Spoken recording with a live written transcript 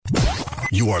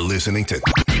You are listening to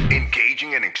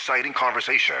engaging and exciting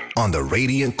conversation on the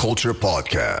Radiant Culture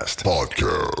Podcast.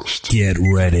 Get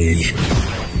ready.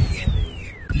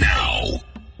 Now.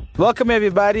 Welcome,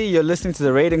 everybody. You're listening to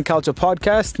the Radiant Culture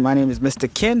Podcast. My name is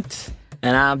Mr. Kent.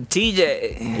 And I'm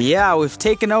TJ. Yeah, we've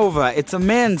taken over. It's a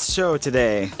men's show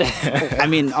today. I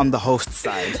mean, on the host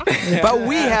side. But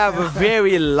we have a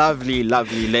very lovely,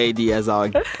 lovely lady as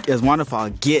one of our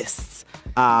guests.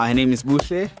 Her name is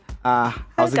Buhle.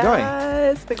 How's it going?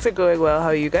 Things are going well. How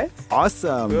are you guys?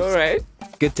 Awesome. All right.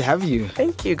 Good to have you.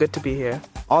 Thank you. Good to be here.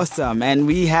 Awesome. And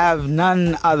we have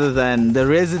none other than the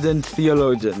resident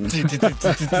theologian.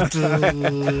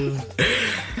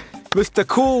 Mr.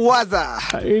 Cool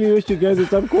Waza. I really wish you guys would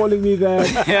stop calling me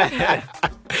that.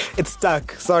 It's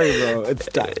stuck. Sorry, bro. It's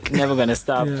stuck. Never gonna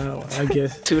stop. Yeah, I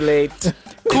guess. Too late.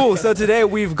 Cool. So today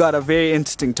we've got a very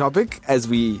interesting topic, as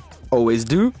we always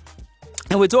do.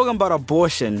 And we're talking about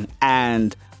abortion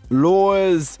and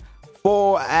laws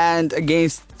for and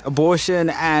against abortion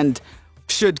and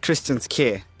should Christians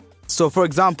care. So, for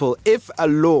example, if a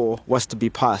law was to be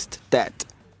passed that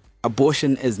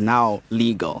abortion is now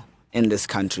legal in this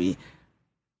country,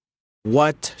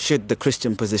 what should the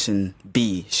Christian position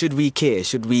be? Should we care?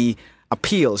 Should we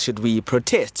appeal? Should we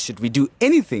protest? Should we do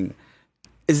anything?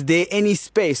 Is there any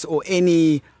space or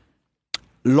any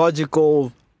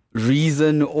logical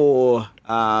reason or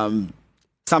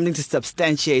something to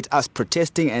substantiate us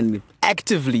protesting and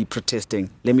actively protesting?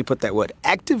 Let me put that word,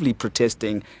 actively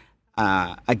protesting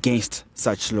against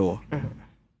such law.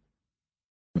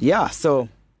 Yeah, so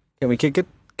can we kick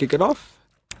it off?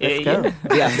 Let's go.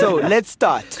 Yeah, so let's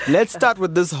start. Let's start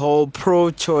with this whole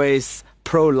pro-choice,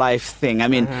 pro-life thing. I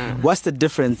mean, what's the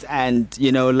difference? And,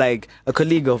 you know, like a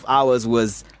colleague of ours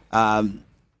was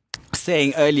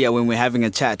saying earlier when we were having a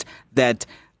chat that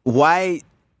why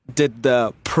did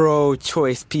the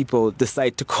pro-choice people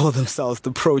decide to call themselves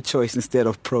the pro-choice instead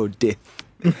of pro-death?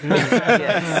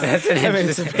 That's an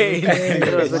interesting.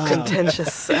 It was a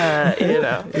contentious,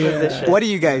 position. What do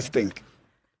you guys think?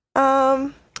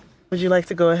 Would you like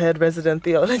to go ahead, resident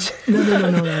theologian?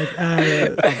 No.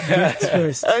 Yes,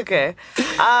 first. Okay.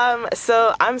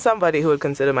 So I'm somebody who would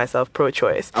consider myself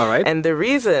pro-choice. All right. And the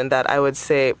reason that I would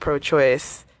say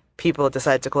pro-choice, people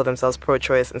decide to call themselves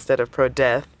pro-choice instead of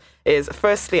pro-death, is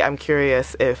firstly, I'm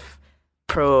curious if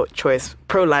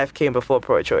pro-life came before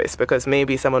pro-choice, because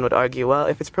maybe someone would argue, well,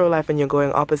 if it's pro-life and you're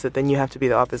going opposite, then you have to be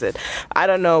the opposite. I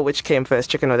don't know which came first,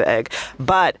 chicken or the egg,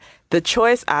 but the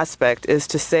choice aspect is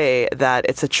to say that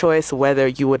it's a choice whether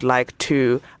you would like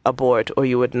to abort or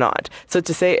you would not. So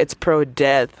to say it's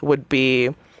pro-death would be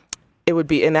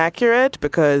inaccurate,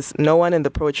 because no one in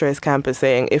the pro-choice camp is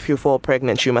saying if you fall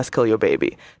pregnant, you must kill your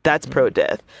baby. That's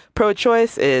pro-death.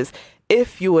 Pro-choice is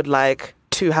if you would like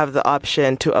to have the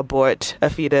option to abort a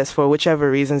fetus for whichever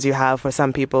reasons you have. For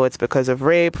some people, it's because of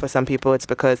rape. For some people, it's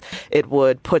because it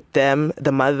would put them,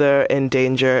 the mother, in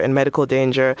danger, in medical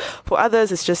danger. For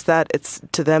others, it's just that it's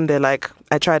to them, they're like,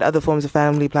 I tried other forms of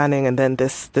family planning and then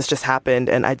this just happened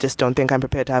and I just don't think I'm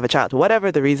prepared to have a child.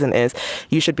 Whatever the reason is,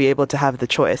 you should be able to have the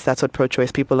choice. That's what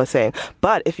pro-choice people are saying.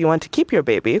 But if you want to keep your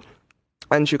baby,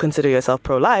 and you consider yourself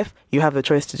pro-life, you have the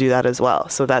choice to do that as well.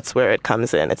 So that's where it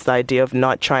comes in. It's the idea of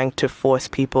not trying to force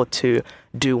people to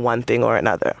do one thing or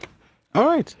another. All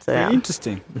right. So, Very yeah.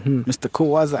 interesting. Mr.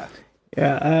 Kuwaza.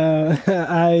 Yeah,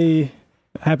 I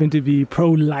happen to be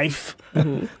pro-life,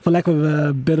 for lack of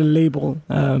a better label.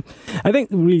 I think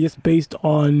really just based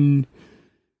on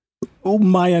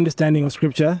my understanding of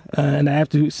Scripture, and I have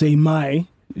to say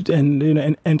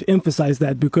and emphasize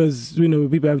that, because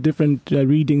people have different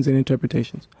readings and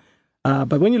interpretations.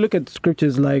 But when you look at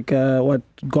scriptures like what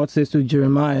God says to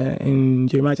Jeremiah in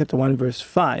Jeremiah chapter 1 verse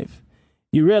 5,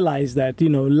 you realize that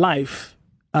life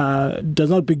does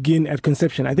not begin at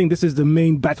conception. I think this is the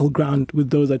main battleground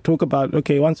with those that talk about,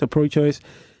 okay, once a pro-choice,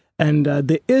 and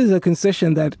there is a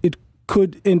concession that it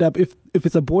could end up, if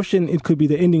it's abortion, it could be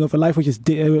the ending of a life, which is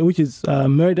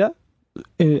murder.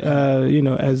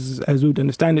 As we would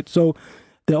understand it. So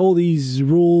there are all these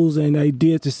rules and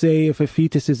ideas to say if a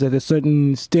fetus is at a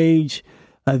certain stage,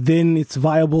 then it's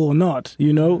viable or not,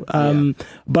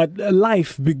 But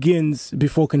life begins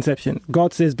before conception.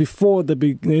 God says before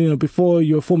before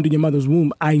you're formed in your mother's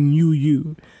womb, I knew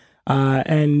you.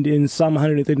 And in Psalm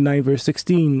 139 verse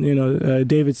 16,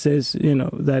 David says,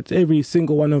 that every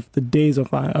single one of the days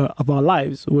of our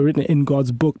lives were written in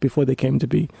God's book before they came to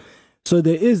be. So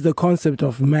there is the concept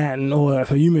of man or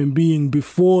of a human being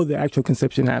before the actual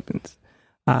conception happens.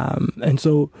 And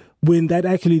so when that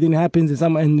actually then happens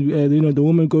and the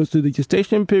woman goes through the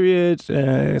gestation period,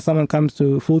 someone comes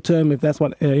to full term, if that's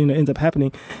what ends up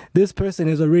happening, this person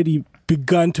has already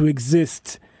begun to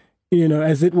exist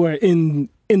as it were, in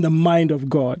the mind of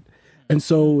God. And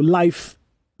so life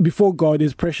before God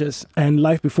is precious, and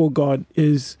life before God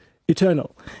is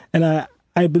eternal. And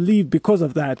I believe because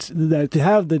of that to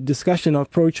have the discussion of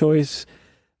pro-choice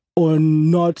or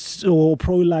not, or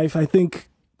pro-life, I think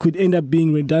could end up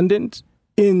being redundant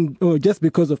just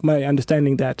because of my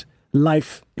understanding that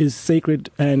life is sacred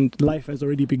and life has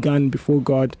already begun before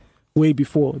God, way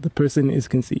before the person is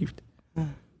conceived.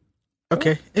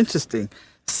 Okay, interesting.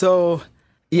 So,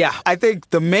 yeah, I think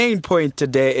the main point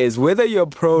today is whether you're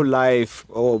pro-life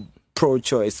or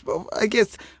pro-choice. Well, I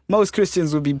guess most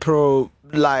Christians would be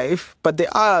pro-life, but there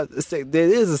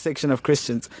is a section of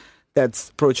Christians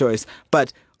that's pro-choice.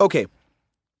 But, okay,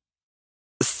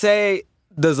 say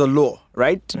there's a law,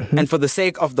 right? Mm-hmm. And for the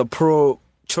sake of the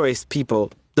pro-choice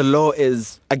people, the law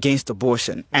is against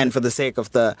abortion. And for the sake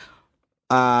of the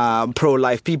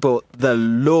pro-life people, the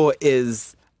law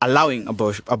is allowing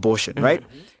abortion, right?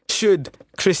 Mm-hmm. Should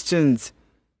Christians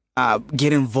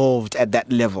get involved at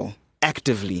that level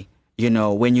actively?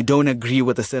 When you don't agree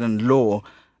with a certain law,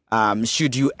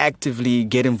 should you actively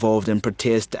get involved and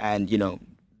protest and,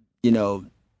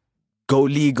 go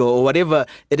legal or whatever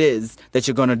it is that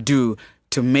you're going to do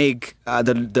to make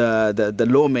the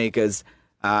lawmakers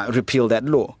repeal that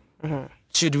law? Mm-hmm.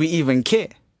 Should we even care?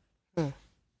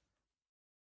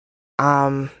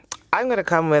 I'm going to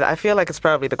come with, I feel like it's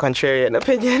probably the contrarian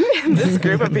opinion in this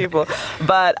group of people,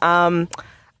 but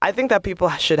I think that people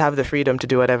should have the freedom to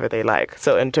do whatever they like.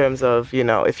 So in terms of,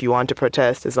 if you want to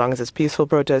protest, as long as it's peaceful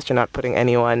protest, you're not putting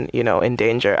anyone, in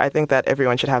danger. I think that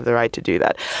everyone should have the right to do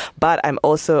that. But I'm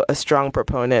also a strong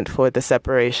proponent for the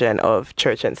separation of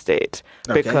church and state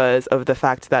because of the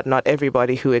fact that not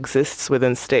everybody who exists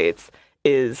within states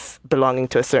is belonging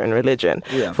to a certain religion.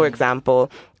 Yeah. For example,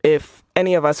 if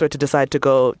any of us were to decide to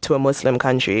go to a Muslim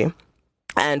country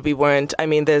and we weren't,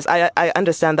 I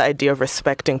understand the idea of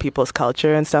respecting people's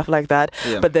culture and stuff like that.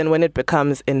 Yeah. But then when it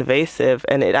becomes invasive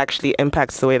and it actually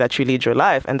impacts the way that you lead your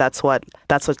life, and that's what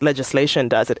legislation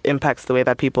does, it impacts the way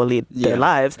that people lead their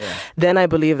lives, then I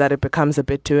believe that it becomes a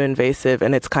bit too invasive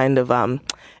and it's kind of,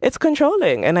 it's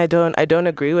controlling. And I don't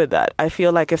agree with that. I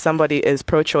feel like if somebody is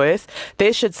pro-choice,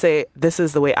 they should say, this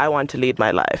is the way I want to lead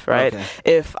my life, right? Okay.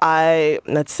 If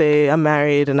let's say I'm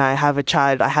married and I have a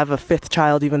child, I have a fifth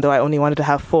child, even though I only wanted to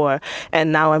have 4,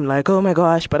 and now I'm like, oh my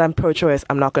gosh, but I'm pro-choice,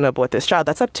 I'm not going to abort this child.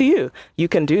 That's up to you. You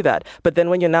can do that. But then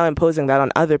when you're now imposing that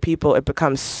on other people, it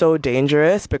becomes so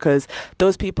dangerous because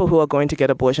those people who are going to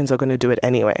get abortions are going to do it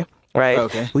anyway, right?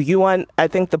 Okay. I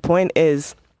think the point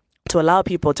is to allow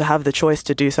people to have the choice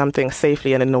to do something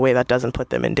safely and in a way that doesn't put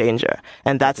them in danger.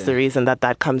 And that's the reason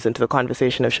that comes into the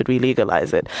conversation of should we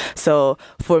legalize it. So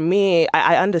for me,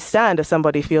 I understand if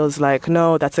somebody feels like,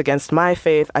 no, that's against my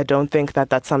faith. I don't think that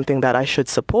that's something that I should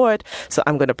support. So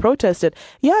I'm going to protest it.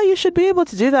 Yeah, you should be able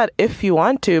to do that if you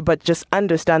want to, but just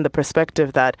understand the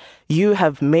perspective that you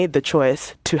have made the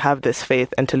choice to have this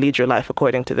faith and to lead your life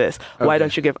according to this. Okay. Why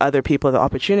don't you give other people the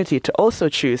opportunity to also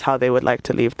choose how they would like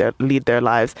to lead their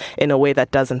lives in a way that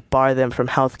doesn't bar them from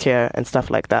healthcare and stuff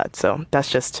like that. So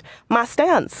that's just my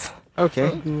stance.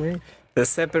 Okay. The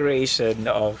separation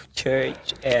of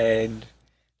church and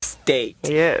state.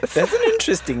 Yes. That's an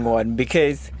interesting one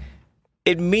because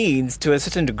it means to a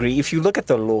certain degree, if you look at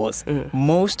the laws,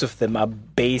 most of them are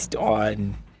based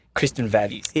on Christian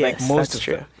values. Yes, like most of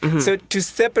them. Mm-hmm. So to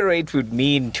separate would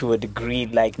mean to a degree,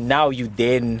 like now you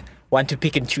then want to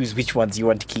pick and choose which ones you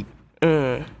want to keep.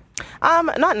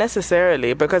 Not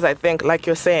necessarily, because I think, like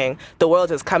you're saying, the world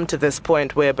has come to this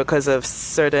point where because of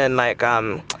certain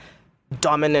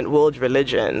dominant world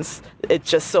religions, it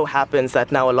just so happens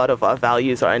that now a lot of our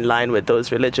values are in line with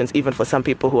those religions. Even for some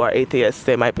people who are atheists,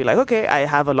 they might be like, okay, I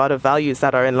have a lot of values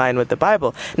that are in line with the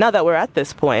Bible. Now that we're at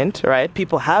this point, right,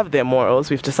 people have their morals.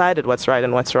 We've decided what's right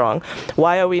and what's wrong.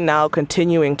 Why are we now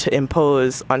continuing to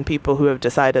impose on people who have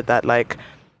decided that,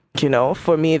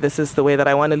 for me, this is the way that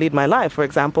I want to lead my life? For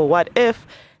example, what if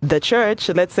the church,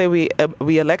 let's say we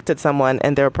elected someone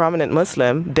and they're a prominent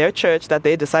Muslim, their church that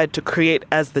they decide to create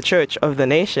as the church of the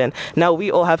nation, now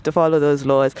we all have to follow those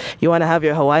laws. You want to have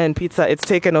your Hawaiian pizza, it's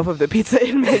taken off of the Pizza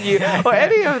Inn menu or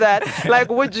any of that.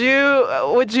 Would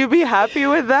you be happy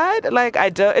with that?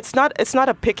 It's not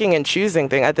a picking and choosing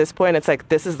thing at this point. It's like,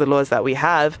 this is the laws that we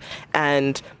have,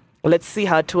 and let's see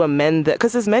how to amend that,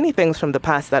 because there's many things from the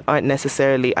past that aren't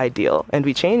necessarily ideal and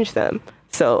we change them.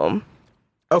 So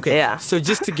okay, yeah. So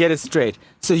just to get it straight,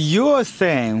 so you're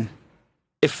saying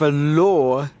if a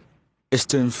law is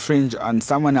to infringe on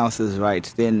someone else's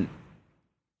right, then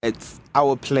it's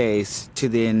our place to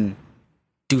then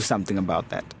do something about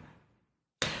that.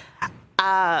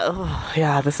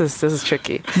 Yeah, this is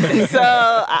tricky.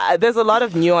 So there's a lot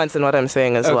of nuance in what I'm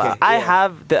saying as well. I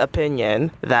have the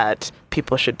opinion that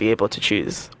people should be able to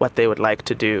choose what they would like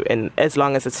to do, and as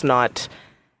long as it's not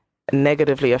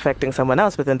negatively affecting someone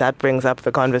else. But then that brings up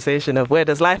the conversation of where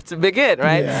does life to begin,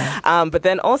 right? Yeah. But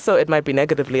then also it might be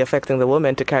negatively affecting the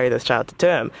woman to carry this child to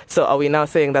term. So are we now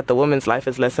saying that the woman's life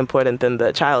is less important than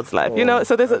the child's life? You know,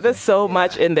 so there's so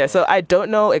much in there. So I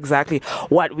don't know exactly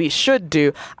what we should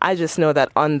do. I just know that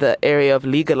on the area of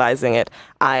legalizing it,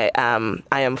 I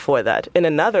am for that. In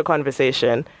another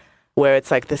conversation where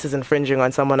it's like this is infringing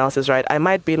on someone else's right, I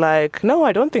might be like, no,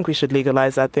 I don't think we should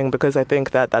legalize that thing because I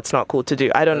think that that's not cool to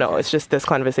do. I don't know. It's just this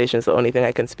conversation is the only thing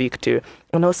I can speak to.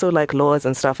 And also like laws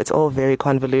and stuff, it's all very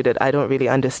convoluted. I don't really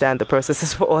understand the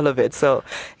processes for all of it. So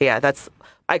yeah,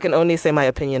 I can only say my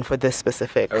opinion for this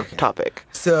specific topic.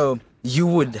 So you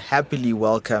would happily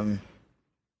welcome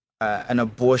an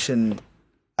abortion,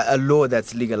 a law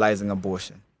that's legalizing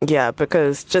abortion? Yeah,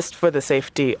 because just for the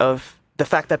safety of the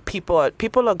fact that people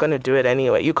are going to do it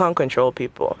anyway. You can't control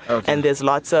people. And there's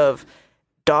lots of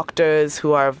doctors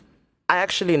who are... I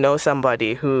actually know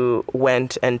somebody who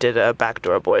went and did a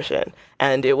backdoor abortion.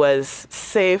 And it was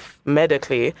safe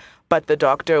medically, but the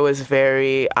doctor was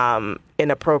very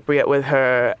inappropriate with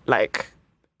her. Like,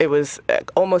 it was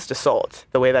almost assault,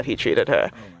 the way that he treated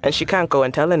her. And she can't go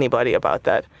and tell anybody about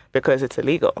that because it's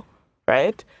illegal,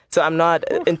 right? So I'm not,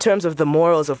 in terms of the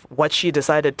morals of what she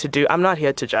decided to do, I'm not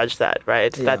here to judge that,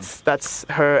 right? Yeah. That's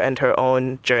her and her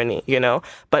own journey, you know?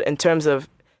 But in terms of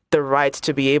the right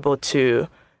to be able to,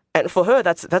 and for her,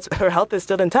 that's her health is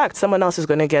still intact. Someone else is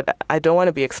going to get, I don't want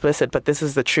to be explicit, but this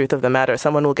is the truth of the matter.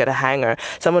 Someone will get a hanger.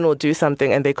 Someone will do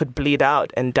something and they could bleed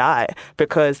out and die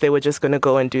because they were just going to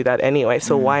go and do that anyway.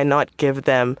 So why not give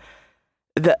them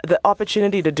the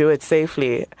opportunity to do it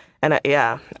safely? And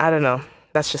I don't know.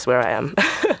 That's just where I am.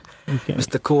 Okay.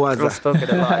 Mr. Kawaza. I've spoken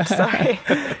a lot. Sorry.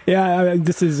 Yeah,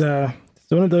 this is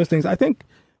one of those things. I think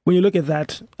when you look at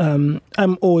that, I'm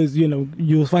always,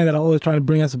 you'll find that I'm always trying to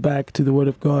bring us back to the Word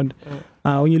of God.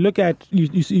 When you look at,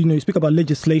 you speak about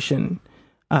legislation.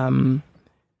 A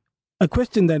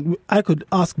question that I could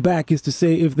ask back is to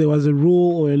say if there was a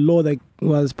rule or a law that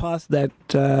was passed that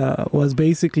was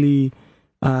basically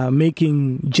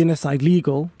making genocide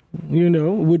legal.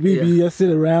 Would we be just sit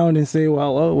around and say,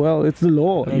 well, it's the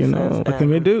law, what can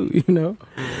we do,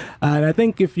 And I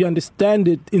think if you understand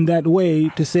it in that way,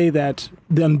 to say that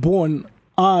the unborn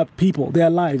are people, they are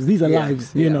lives, these are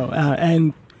lives,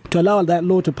 and to allow that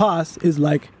law to pass is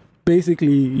like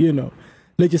basically,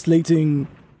 legislating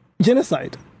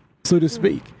genocide, so to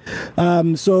speak.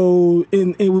 So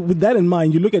with that in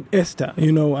mind, you look at Esther,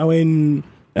 when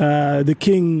the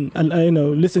king,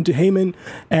 listened to Haman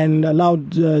and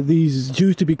allowed these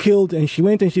Jews to be killed. And she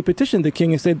went and she petitioned the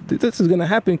king and said, this is going to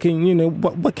happen, king.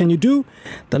 What can you do?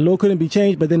 The law couldn't be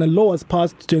changed, but then a law was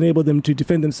passed to enable them to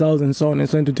defend themselves and so on. And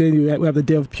so today we have the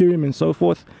Day of Purim and so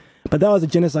forth. But that was a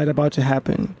genocide about to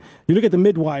happen. You look at the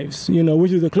midwives,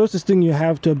 which is the closest thing you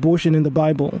have to abortion in the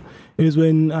Bible, is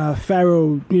when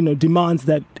Pharaoh, demands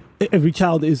that every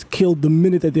child is killed the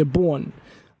minute that they're born.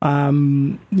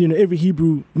 Every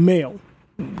Hebrew male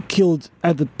killed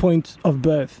at the point of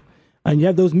birth. And you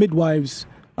have those midwives,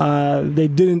 they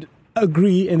didn't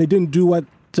agree and they didn't do what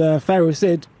Pharaoh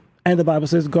said. And the Bible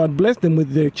says God blessed them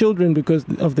with their children because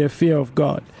of their fear of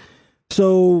God.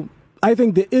 So I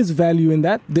think there is value in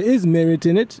that. There is merit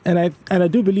in it. And I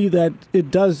do believe that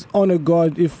it does honor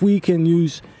God if we can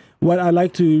use what I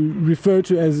like to refer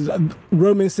to as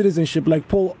Roman citizenship. Like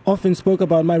Paul often spoke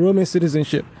about my Roman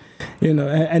citizenship.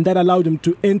 And that allowed him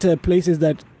to enter places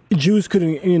that Jews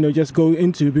couldn't, just go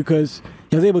into, because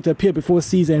he was able to appear before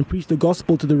Caesar and preach the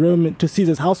gospel to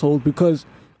Caesar's household because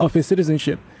of his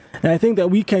citizenship. And I think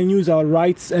that we can use our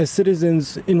rights as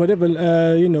citizens in whatever,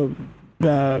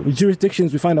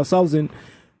 jurisdictions we find ourselves in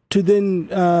to then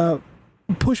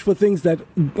push for things that,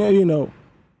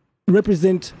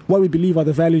 represent what we believe are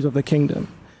the values of the kingdom.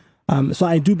 So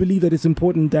I do believe that it's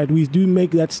important that we do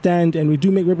make that stand and we do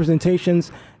make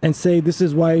representations and say this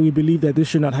is why we believe that this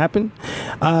should not happen.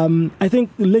 I think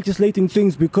legislating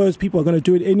things because people are going to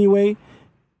do it anyway,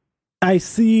 I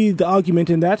see the argument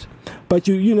in that. But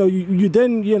you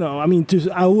then,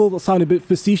 I will sound a bit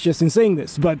facetious in saying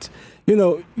this, but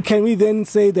can we then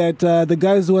say that the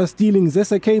guys who are stealing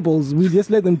Zesa cables, we just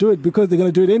let them do it because they're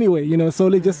going to do it anyway, so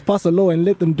let's just pass a law and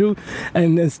let them do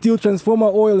and steal transformer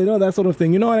oil and all that sort of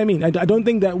thing. You know what I mean? I don't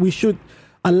think that we should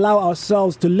allow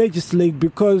ourselves to legislate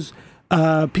because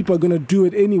people are going to do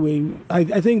it anyway.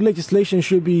 I think legislation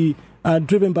should be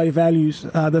driven by values,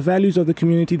 the values of the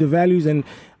community, the values, and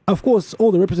of course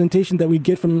all the representation that we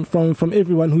get from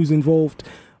everyone who's involved.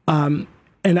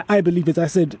 And I believe, as I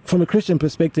said, from a Christian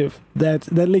perspective,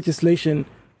 that legislation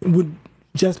would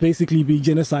just basically be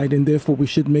genocide, and therefore we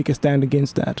should make a stand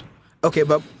against that. Okay,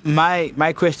 but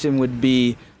my question would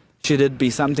be, should it be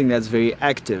something that's very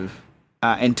active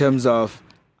in terms of,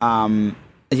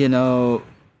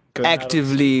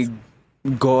 actively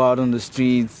go out on the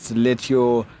streets, let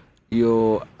your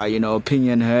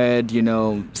opinion heard,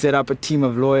 set up a team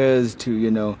of lawyers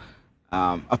to,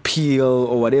 appeal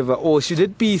or whatever? Or should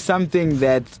it be something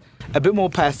that's a bit more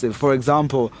passive? For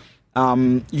example,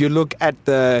 you look at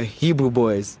the Hebrew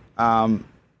boys,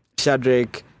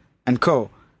 Shadrach and Co.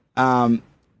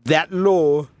 That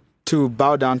law to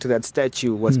bow down to that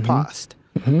statue was passed.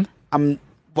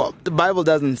 Well, the Bible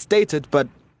doesn't state it, but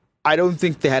I don't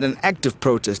think they had an active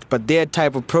protest. But their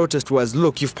type of protest was,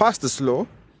 look, you've passed this law.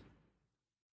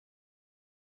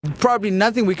 Probably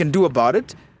nothing we can do about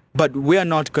it, but we're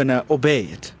not going to obey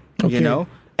it,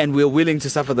 and we're willing to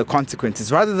suffer the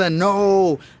consequences. Rather than,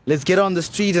 no, let's get on the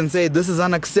street and say, this is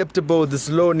unacceptable, this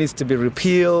law needs to be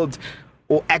repealed,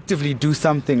 or actively do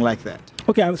something like that.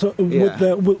 Okay, so with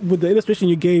the illustration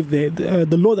you gave there,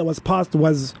 the law that was passed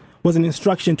was an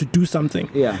instruction to do something.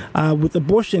 Yeah. With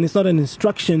abortion, it's not an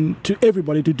instruction to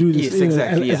everybody to do this. Yes,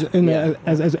 exactly.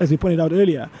 As you pointed out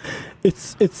earlier,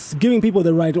 it's giving people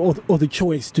the right or the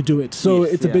choice to do it. So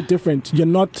it's a bit different. You're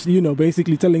not,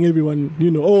 basically telling everyone,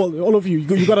 all of you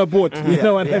got to abort. You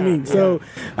know what I mean? So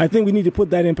I think we need to put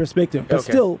that in perspective. But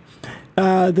still,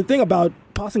 the thing about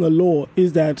passing a law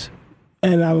is that,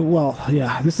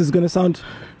 this is going to sound,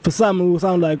 for some, it will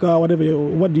sound like, whatever,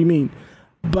 what do you mean?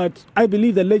 But I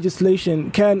believe that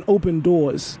legislation can open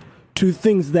doors to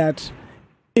things that,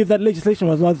 if that legislation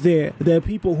was not there, there are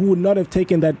people who would not have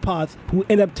taken that path who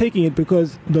end up taking it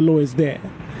because the law is there,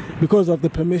 because of the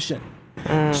permission.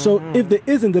 So if there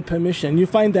isn't the permission, you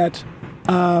find that,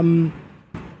 I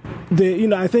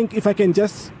think if I can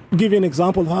just give you an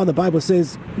example of how the Bible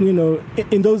says,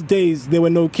 in those days there were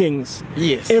no kings.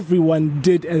 Yes. Everyone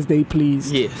did as they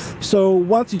pleased. Yes. So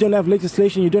once you don't have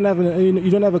legislation, you don't have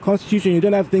a constitution, you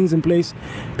don't have things in place,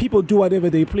 people do whatever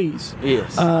they please.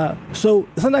 Yes. So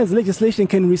sometimes legislation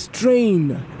can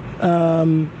restrain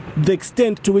the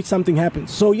extent to which something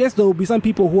happens. So yes, there will be some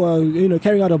people who are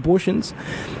carrying out abortions,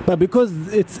 but because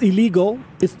it's illegal,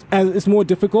 it's more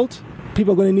difficult.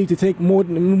 People are going to need to take more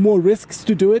risks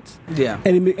to do it. Yeah.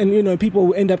 And people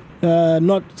will end up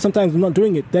sometimes not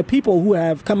doing it. There are people who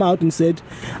have come out and said,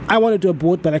 I wanted to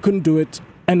abort, but I couldn't do it,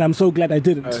 and I'm so glad I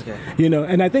didn't. Okay.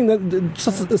 And I think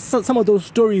that some of those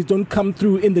stories don't come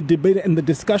through in the debate and the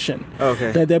discussion.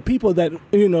 Okay. That there are people that,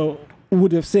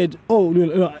 would have said,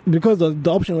 because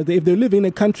the option was there, if they live in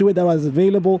a country where that was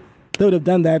available, they would have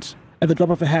done that at the drop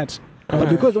of a hat. But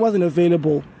because it wasn't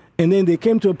available, and then they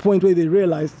came to a point where they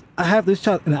realized, I have this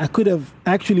child, and I could have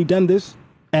actually done this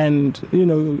and,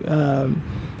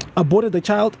 aborted the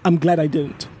child. I'm glad I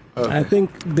didn't. Okay. I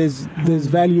think there's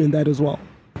value in that as well.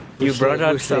 You brought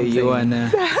out something about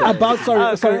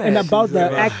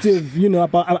the active,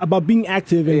 about being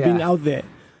active and being out there.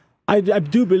 I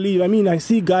do believe. I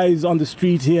see guys on the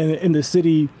street here in the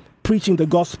city preaching the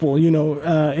gospel,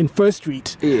 in First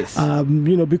Street. Yes.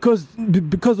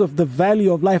 Because of the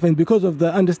value of life and because of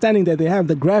the understanding that they have,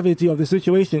 the gravity of the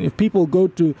situation. If people go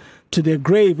to their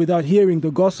grave without hearing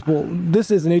the gospel,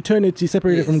 this is an eternity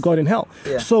separated from God in hell.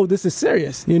 Yeah. So this is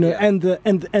serious, and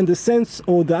the sense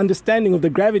or the understanding of the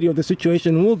gravity of the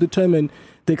situation will determine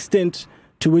the extent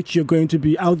to which you're going to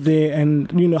be out there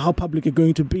and how public you're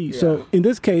going to be. Yeah. So in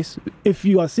this case, if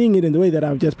you are seeing it in the way that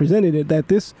I've just presented it, that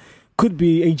this could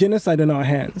be a genocide on our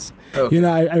hands. Okay.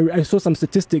 I saw some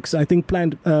statistics. I think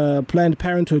Planned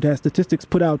Parenthood has statistics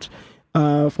put out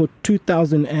for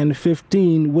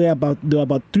 2015, where there were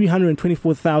about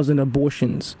 324,000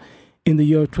 abortions in the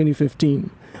year of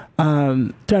 2015.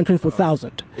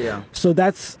 324,000. Yeah. So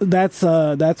that's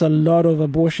a lot of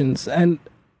abortions. And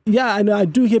yeah, I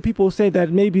do hear people say that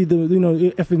maybe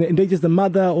if it endangers the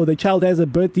mother or the child has a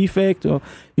birth defect or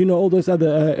all those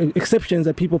other exceptions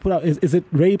that people put out. Is it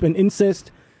rape and incest?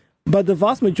 But the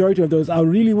vast majority of those, I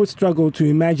really would struggle to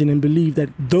imagine and believe that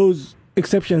those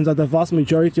exceptions are the vast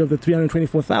majority of the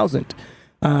 324,000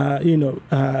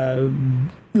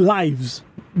 lives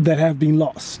that have been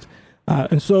lost.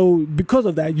 And so because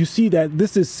of that, you see that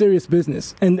this is serious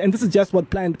business. And this is just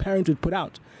what Planned Parenthood put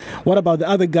out. What about the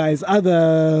other guys,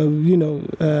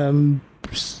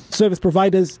 service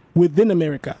providers within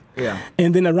America? Yeah.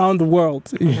 And then around the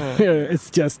world,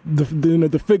 it's just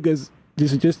the figures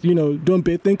just don't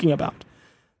bear thinking about.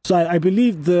 So I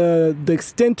believe the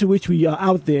extent to which we are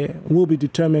out there will be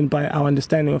determined by our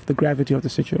understanding of the gravity of the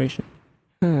situation.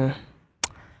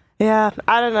 Yeah,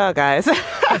 I don't know, guys.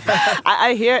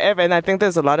 I hear Evan. I think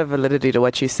there's a lot of validity to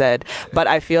what you said, but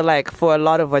I feel like for a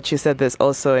lot of what you said, there's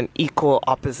also an equal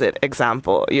opposite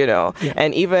example, you know. Yeah.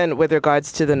 And even with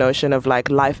regards to the notion of like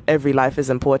life, every life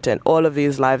is important. All of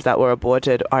these lives that were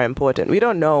aborted are important. We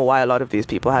don't know why a lot of these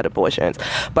people had abortions,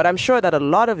 but I'm sure that a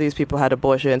lot of these people had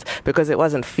abortions because it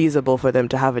wasn't feasible for them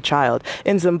to have a child.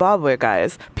 In Zimbabwe,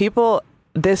 guys,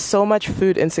 there's so much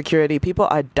food insecurity. People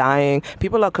are dying.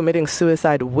 People are committing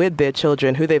suicide with their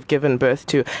children who they've given birth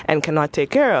to and cannot take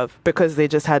care of because they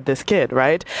just had this kid,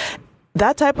 right?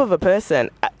 That type of a person,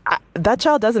 that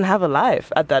child doesn't have a life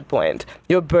at that point.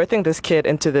 You're birthing this kid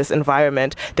into this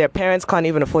environment. Their parents can't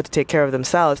even afford to take care of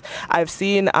themselves. I've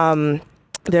seen...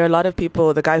 there are a lot of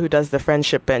people. The guy who does the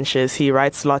friendship benches, he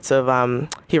writes lots of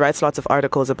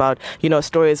articles about, you know,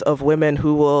 stories of women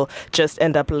who will just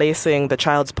end up lacing the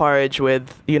child's porridge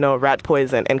with, you know, rat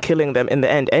poison and killing them in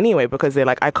the end anyway because they're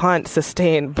like, I can't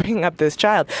sustain bringing up this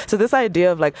child. So this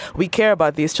idea of like we care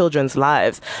about these children's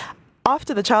lives.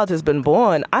 After the child has been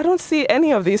born, I don't see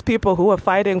any of these people who are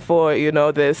fighting for, you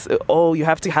know, this, oh, you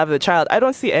have to have the child. I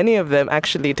don't see any of them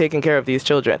actually taking care of these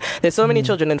children. There's so many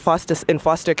children in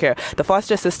foster care. The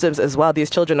foster systems as well,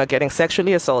 these children are getting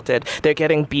sexually assaulted. They're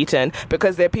getting beaten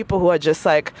because they're people who are just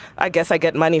like, I guess I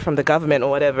get money from the government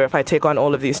or whatever if I take on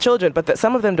all of these children. But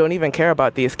some of them don't even care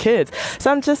about these kids.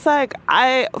 So I'm just like,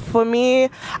 I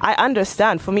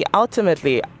understand. For me,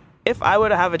 ultimately, if I were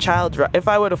to have a child, if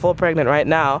I were to fall pregnant right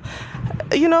now,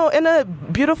 you know, in a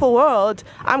beautiful world,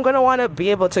 I'm going to want to be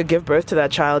able to give birth to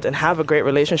that child and have a great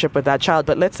relationship with that child.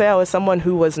 But let's say I was someone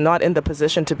who was not in the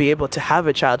position to be able to have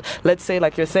a child. Let's say,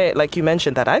 like you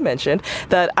mentioned,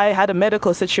 that I had a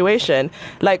medical situation.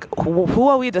 Like, who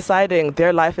are we deciding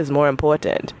their life is more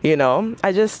important? You know,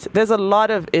 there's a lot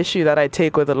of issue that I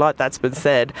take with a lot that's been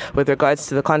said with regards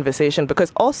to the conversation.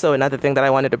 Because also another thing that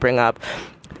I wanted to bring up,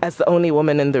 as the only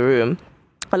woman in the room,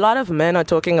 a lot of men are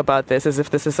talking about this as if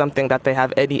this is something that they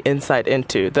have any insight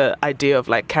into, the idea of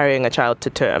like carrying a child to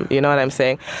term, you know what I'm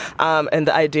saying? And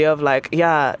the idea of like,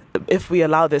 yeah, if we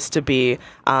allow this to be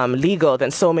legal, then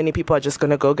so many people are just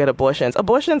going to go get abortions.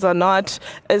 Abortions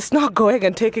it's not going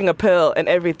and taking a pill and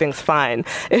everything's fine.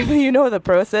 If you know the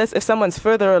process, if someone's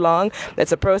further along,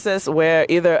 it's a process where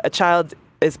either a child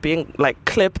is being like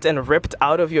clipped and ripped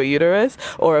out of your uterus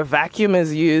or a vacuum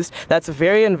is used. That's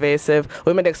very invasive.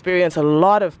 Women experience a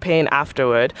lot of pain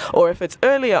afterward. Or if it's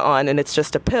earlier on and it's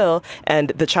just a pill and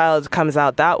the child comes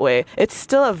out that way, it's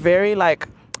still a very like,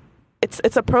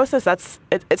 it's a process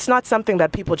it's not something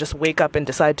that people just wake up and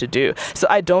decide to do. So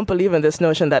I don't believe in this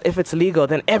notion that if it's legal,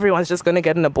 then everyone's just going to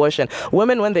get an abortion.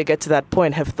 Women, when they get to that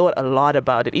point, have thought a lot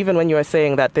about it. Even when you were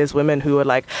saying that there's women who are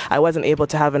like, I wasn't able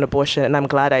to have an abortion and I'm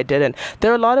glad I didn't.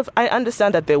 There are I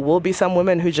understand that there will be some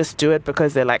women who just do it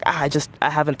because they're like, I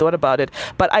haven't thought about it.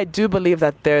 But I do believe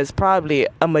that there's probably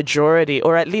a majority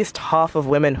or at least half of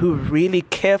women who really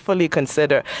carefully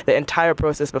consider the entire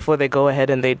process before they go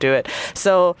ahead and they do it.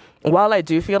 So while I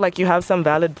do feel like you have some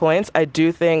valid points, I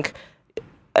do think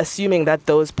assuming that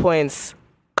those points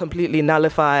completely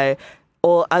nullify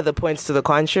all other points to the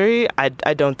contrary, I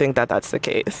don't think that that's the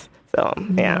case. So,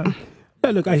 yeah. Yeah,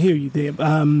 look, I hear you there.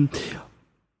 On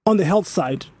the health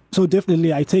side, so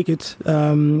definitely I take it.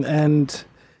 And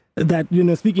that, you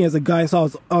know, speaking as a guy, so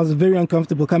I was very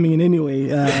uncomfortable coming in anyway.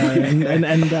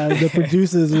 And the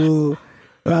producers will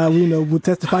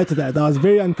testify to that. I was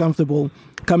very uncomfortable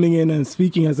coming in and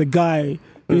speaking as a guy,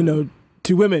 you know,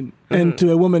 to women and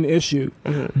to a woman issue.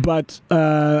 But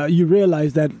you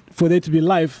realize that for there to be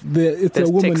life, it's a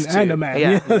woman and a man.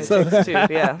 Yeah,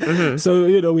 so, so,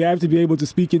 you know, we have to be able to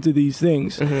speak into these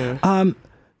things.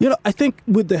 You know, I think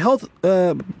with the health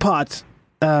part,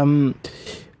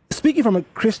 speaking from a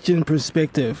Christian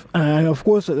perspective, and of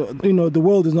course, you know, the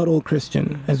world is not all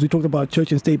Christian, as we talked about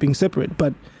church and state being separate,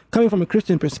 but coming from a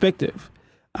Christian perspective,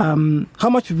 how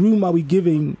much room are we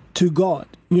giving to God,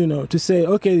 you know, to say,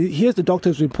 okay, here's the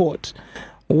doctor's report.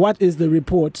 What is the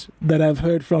report that I've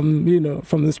heard from, you know,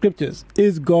 from the scriptures?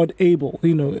 Is God able?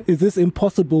 You know, is this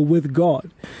impossible with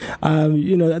God?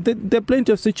 You know, there are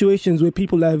plenty of situations where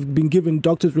people have been given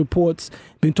doctor's reports,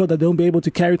 been told that they won't be able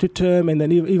to carry to term, and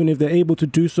then even if they're able to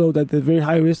do so, that they're very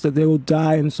high risk that they will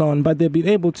die and so on. But they've been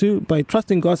able to, by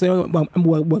trusting God, say, oh,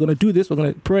 we're going to do this, we're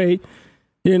going to pray.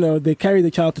 You know, they carry the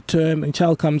child to term and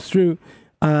child comes through,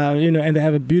 you know, and they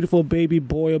have a beautiful baby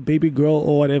boy or baby girl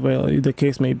or whatever the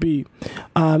case may be.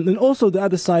 And also the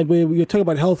other side where we're talking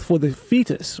about health for the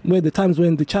fetus, where the times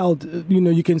when the child, you know,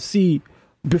 you can see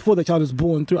before the child is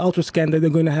born through ultrascan that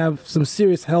they're going to have some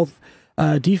serious health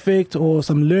defect or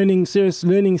some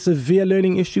severe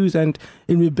learning issues, and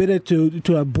it would be better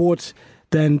to abort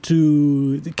than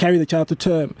to carry the child to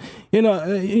term.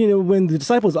 When the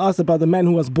disciples asked about the man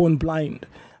who was born blind,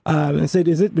 and said,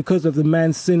 is it because of the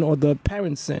man's sin or the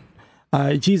parent's sin?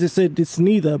 Jesus said it's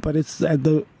neither, but it's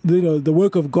the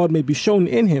work of God may be shown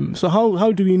in him. So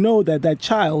how do we know that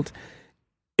child,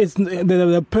 it's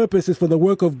the purpose is for the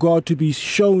work of God to be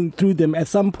shown through them at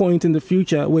some point in the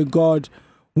future, where God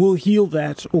will heal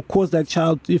that or cause that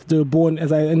child, if they're born,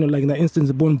 like in that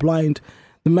instance, born blind,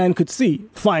 the man could see.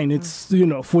 Fine, it's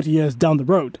 40 years down the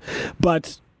road,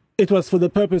 but it was for the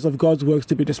purpose of God's works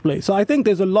to be displayed. So I think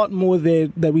there's a lot more there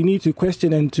that we need to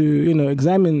question and to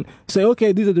examine. Say,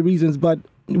 okay, these are the reasons, but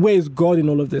where is God in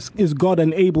all of this? Is God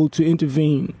unable to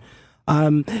intervene?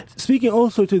 Speaking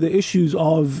also to the issues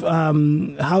of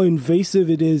how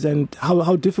invasive it is and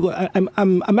how difficult.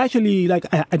 I'm actually I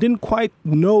didn't quite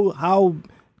know how.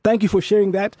 Thank you for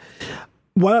sharing that.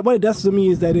 What it does to me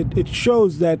is that it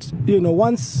shows that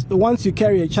once you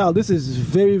carry a child, this is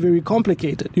very, very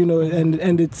complicated,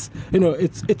 and it's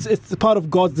it's part of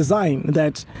God's design,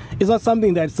 that it's not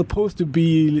something that's supposed to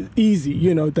be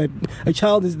easy, that a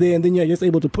child is there and then you're just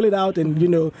able to pull it out and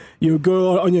you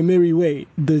go on your merry way.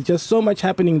 There's just so much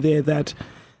happening there that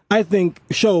I think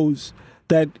shows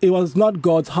that it was not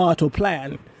God's heart or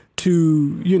plan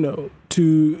to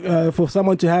for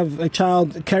someone to have a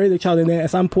child, carry the child in there at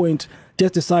some point,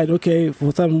 just decide, okay,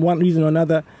 for one reason or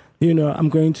another, I'm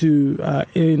going to,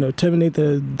 terminate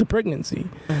the pregnancy.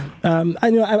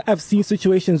 I've seen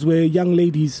situations where young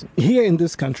ladies here in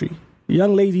this country,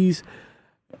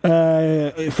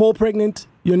 fall pregnant,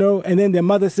 and then their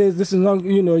mother says, this is not,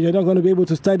 you're not going to be able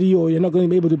to study, or you're not going to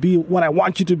be able to be what I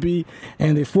want you to be.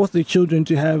 And they force their children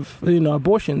to have,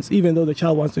 abortions, even though the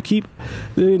child wants to keep,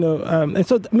 and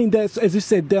so, there's, as you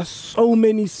said, there's so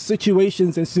many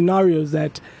situations and scenarios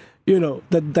that,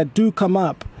 that do come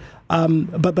up.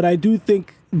 But I do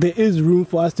think there is room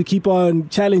for us to keep on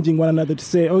challenging one another to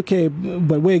say, okay,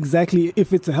 but where exactly,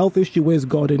 if it's a health issue, where's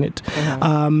God in it?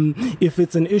 If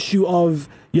it's an issue of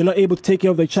you're not able to take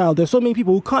care of the child, there's so many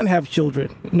people who can't have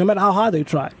children, no matter how hard they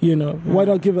try, why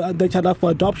not give the child up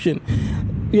for adoption?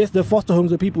 Yes, the foster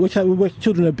homes are people where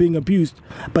children are being abused,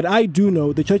 but I do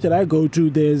know the church that I go to,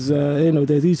 there's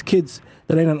these kids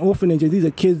that are in an orphanage. These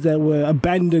are kids that were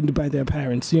abandoned by their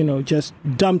parents, just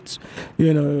dumped,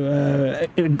 in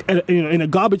a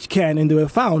garbage can, and they were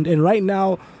found. And right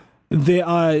now, they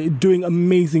are doing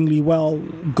amazingly well,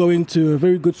 going to a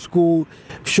very good school,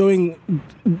 showing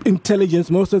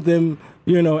intelligence, most of them,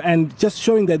 and just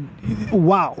showing that,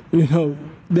 wow,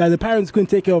 that the parents couldn't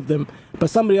take care of them, but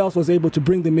somebody else was able to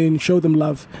bring them in, show them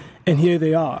love, and here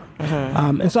they are.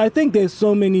 And so I think there's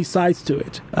so many sides to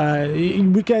it.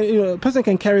 We can, a person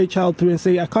can carry a child through and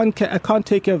say, I can't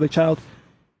take care of the child,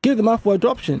 give them up for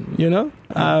adoption,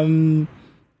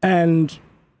 and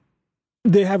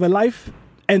they have a life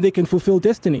and they can fulfill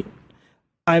destiny.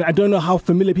 And I don't know how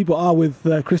familiar people are with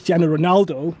Cristiano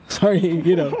Ronaldo. Sorry,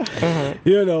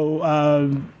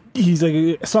 he's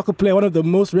a soccer player, one of the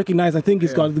most recognized. I think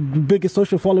he's got the biggest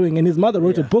social following. And his mother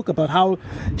wrote a book about how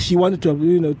she wanted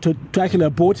to, to actually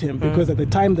abort him because at the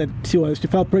time that she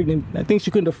fell pregnant, I think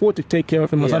she couldn't afford to take care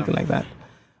of him or something like that.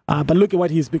 But look at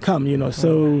what he's become,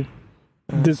 So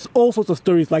there's all sorts of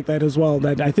stories like that as well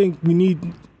that I think we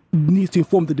needs to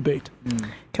inform the debate.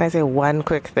 Can I say one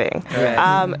quick thing?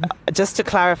 Just to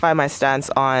clarify my stance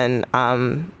on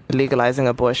legalizing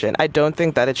abortion, I don't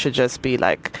think that it should just be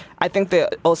I think there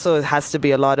also has to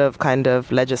be a lot of kind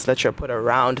of legislature put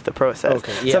around the process.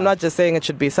 So I'm not just saying it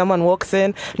should be someone walks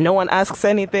in, no one asks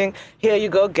anything, here you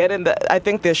go, get in I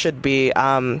think there should be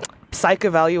psych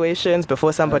evaluations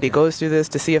before somebody goes through this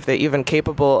to see if they're even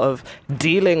capable of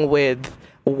dealing with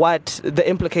what the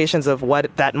implications of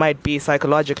what that might be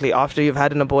psychologically after you've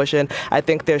had an abortion. I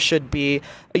think there should be,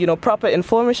 proper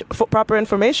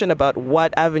information about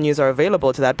what avenues are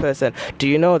available to that person. Do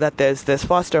you know that there's this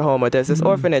foster home, or there's this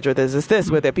orphanage, or there's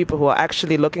this where there are people who are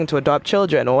actually looking to adopt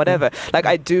children or whatever?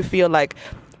 I do feel like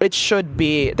there should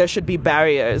be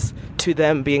barriers to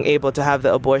them being able to have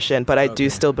the abortion, but I do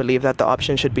still believe that the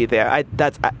option should be there. I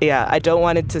don't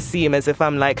want it to seem as if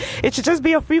I'm it should just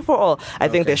be a free-for-all. I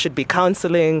think there should be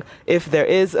counseling. If there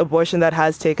is abortion that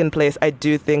has taken place, I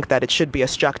do think that it should be a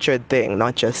structured thing,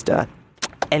 not just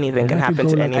anything can happen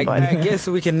to anybody. I guess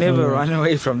we can never run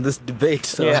away from this debate,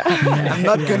 so I'm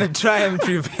not going to try and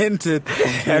prevent it,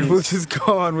 and we'll just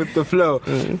go on with the flow.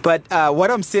 But what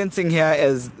I'm sensing here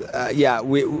is,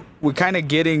 we're kind of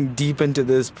getting deep into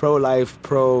this pro-life,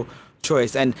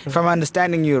 pro-choice. And if I'm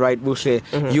understanding you right, Bushle,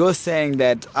 you're saying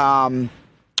that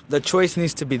the choice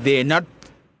needs to be there, not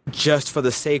just for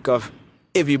the sake of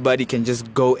everybody can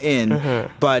just go in.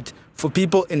 But for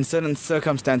people in certain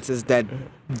circumstances that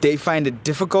they find it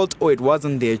difficult, or it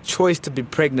wasn't their choice to be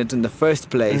pregnant in the first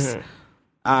place,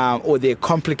 or their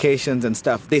complications and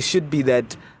stuff, there should be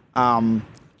that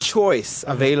choice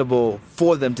available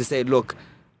for them to say, look,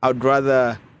 I'd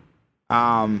rather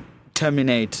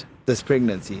terminate this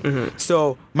pregnancy.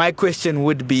 So my question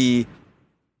would be,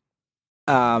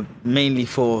 mainly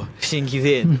for Shingi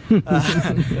then,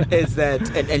 is that,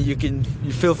 and you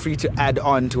feel free to add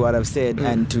on to what I've said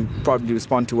and to probably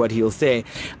respond to what he'll say.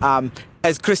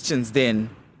 As Christians then,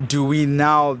 do we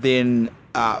now then,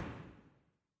 no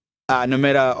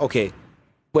matter, okay,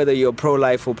 whether you're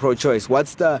pro-life or pro-choice,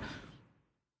 what's the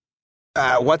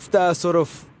sort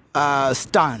of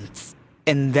stance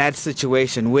in that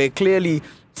situation where clearly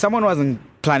someone wasn't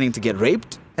planning to get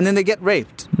raped, and then they get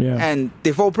raped, and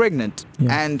they fall pregnant,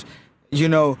 and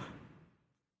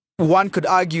one could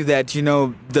argue that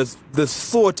the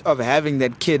thought of having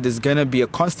that kid is gonna be a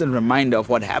constant reminder of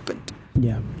what happened.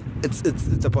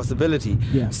 It's a possibility.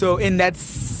 So in that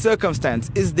circumstance,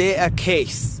 is there a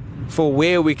case for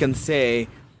where we can say,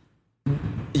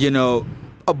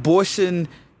 abortion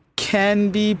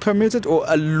can be permitted, or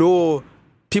a law,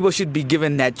 people should be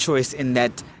given that choice in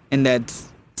that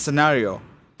scenario?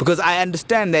 Because I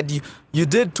understand that you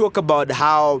did talk about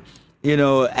how,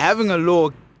 having a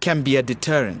law can be a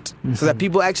deterrent, so that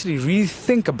people actually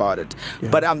rethink about it.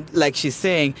 But like she's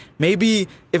saying, maybe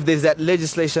if there's that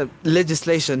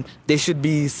legislation, there should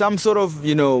be some sort of,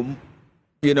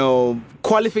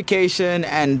 qualification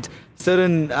and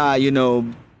certain,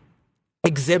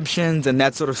 exemptions and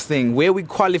that sort of thing, where we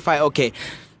qualify, okay,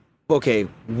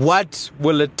 what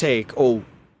will it take, or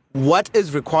what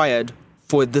is required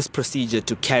for this procedure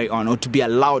to carry on, or to be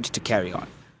allowed to carry on?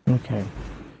 Okay.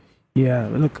 Yeah,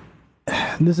 look,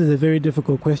 this is a very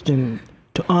difficult question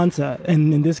to answer,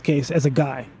 and in this case, as a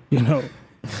guy,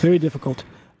 very difficult,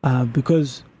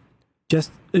 because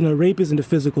just, rape isn't a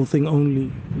physical thing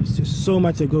only. There's just so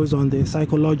much that goes on there,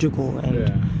 psychological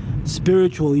and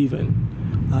spiritual even,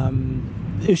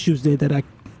 issues there that I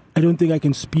don't think I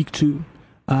can speak to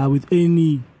with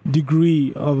any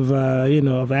degree of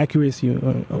of accuracy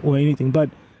or anything. But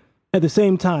at the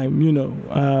same time,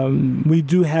 we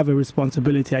do have a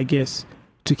responsibility, I guess,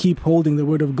 to keep holding the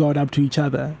word of God up to each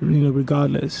other,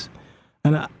 regardless.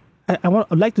 And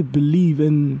I'd like to believe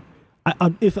in,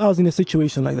 if I was in a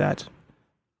situation like that,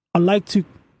 I'd like to,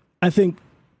 I think,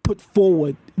 put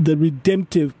forward the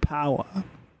redemptive power,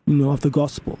 of the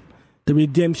gospel, the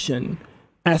redemption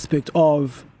aspect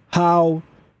of how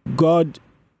God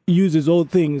uses all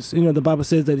things. The Bible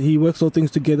says that he works all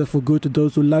things together for good to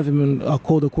those who love him and are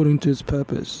called according to his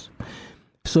purpose.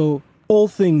 So all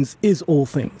things is all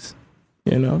things,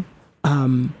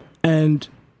 and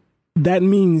that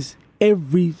means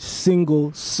every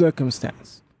single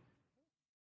circumstance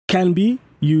can be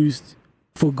used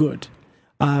for good,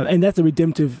 and that's a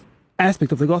redemptive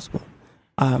aspect of the gospel.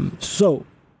 So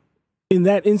in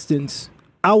that instance,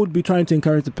 I would be trying to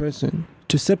encourage the person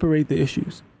to separate the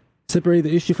issues. Separate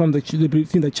the issue from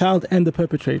between the child and the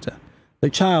perpetrator. The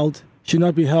child should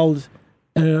not be held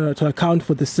to account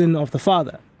for the sin of the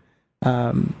father.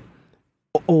 In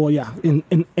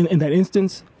that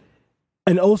instance.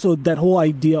 And also that whole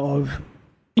idea of,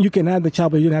 you can have the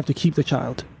child, but you don't have to keep the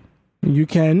child. You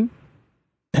can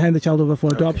hand the child over for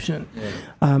adoption.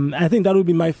 I think that would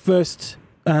be my first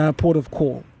port of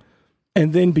call.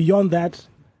 And then beyond that,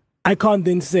 I can't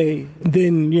then say,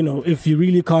 if you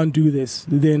really can't do this,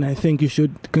 then I think you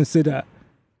should consider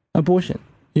abortion,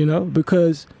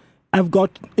 because I've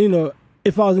got,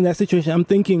 if I was in that situation, I'm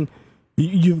thinking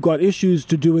you've got issues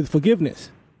to do with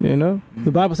forgiveness, The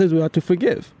Bible says we are to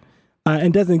forgive.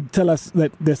 And doesn't tell us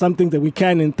that there's some things that we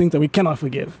can and things that we cannot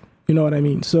forgive. You know what I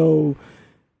mean? So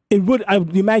I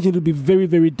would imagine it would be very,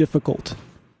 very difficult.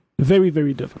 Very,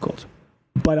 very difficult.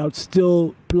 But I would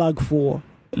still plug for,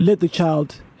 let the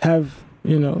child have,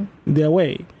 their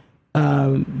way.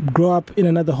 Grow up in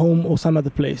another home or some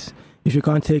other place if you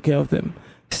can't take care of them.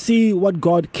 See what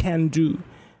God can do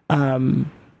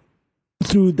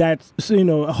through that,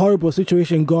 a horrible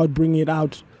situation, God bringing it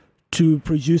out to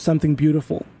produce something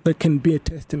beautiful that can be a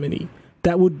testimony.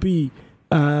 That would be,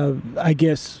 I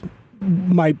guess,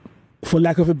 my, for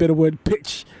lack of a better word,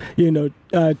 pitch, to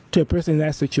a person in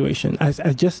that situation.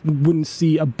 I just wouldn't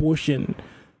see abortion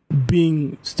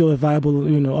being still a viable,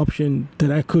 option that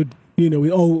I could,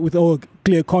 with all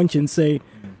clear conscience say,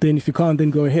 then if you can't, then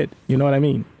go ahead. You know what I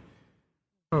mean?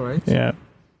 All right. Yeah.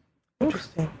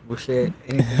 Interesting. We'll share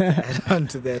anything to add on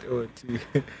to that or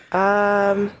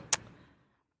to...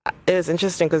 It was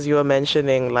interesting because you were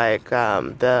mentioning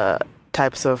the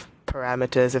types of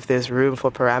parameters, if there's room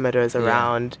for parameters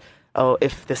around, oh,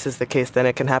 if this is the case, then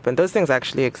it can happen. Those things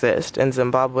actually exist in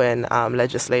Zimbabwean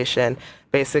legislation.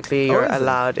 Basically, you're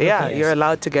allowed, you're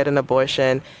allowed to get an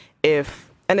abortion if,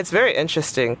 and it's very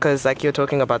interesting because like you're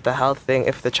talking about the health thing,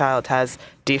 if the child has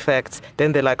defects,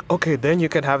 then they're like, okay, then you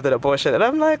can have that abortion. And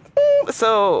I'm like,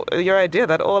 so your idea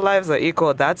that all lives are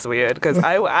equal, that's weird, because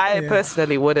I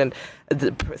personally wouldn't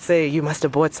say you must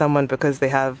abort someone because they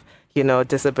have, you know,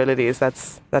 disabilities.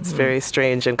 That's very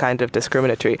strange and kind of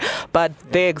discriminatory. But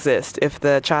they exist. If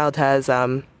the child has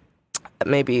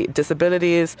maybe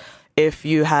disabilities, if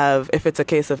it's a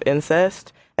case of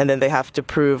incest, and then they have to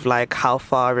prove like how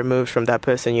far removed from that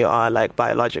person you are, like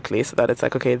biologically, so that it's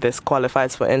like, okay, this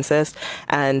qualifies for incest.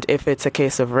 And if it's a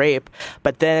case of rape,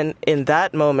 but then in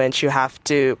that moment you have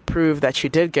to prove that you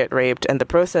did get raped, and the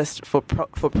process for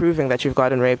proving that you've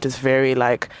gotten raped is very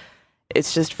like,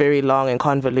 it's just very long and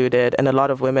convoluted, and a lot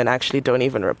of women actually don't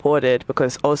even report it,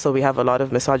 because also we have a lot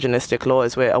of misogynistic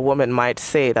laws where a woman might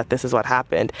say that this is what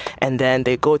happened, and then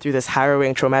they go through this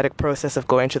harrowing, traumatic process of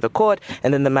going to the court,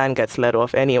 and then the man gets let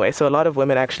off anyway. So a lot of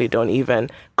women actually don't even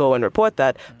go and report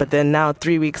that. But then now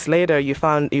 3 weeks later, you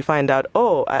find out,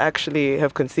 oh, I actually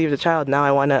have conceived a child. Now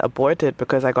I want to abort it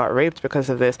because I got raped because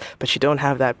of this, but you don't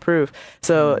have that proof.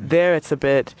 So there it's a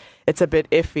bit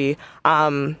iffy.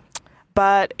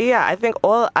 But yeah, I think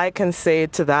all I can say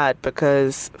to that,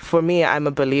 because for me, I'm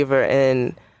a believer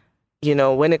in, you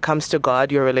know, when it comes to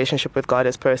God, your relationship with God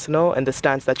is personal, and the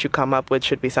stance that you come up with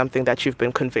should be something that you've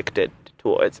been convicted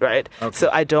towards, right? Okay. So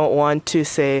I don't want to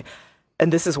say,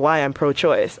 and this is why I'm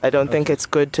pro-choice. I don't think it's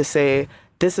good to say,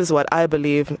 this is what I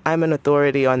believe, I'm an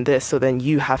authority on this, so then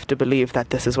you have to believe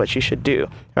that this is what you should do,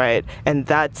 right? And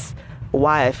that's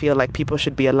why I feel like people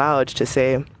should be allowed to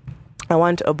say, I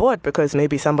want to abort because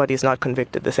maybe somebody's not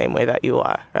convicted the same way that you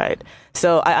are, right?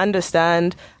 So I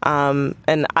understand,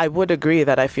 and I would agree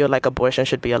that I feel like abortion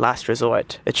should be a last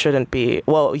resort. It shouldn't be,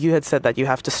 well, you had said that you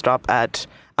have to stop at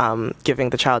giving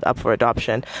the child up for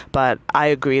adoption, but I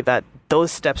agree that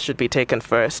those steps should be taken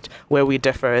first. Where we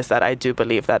differ is that I do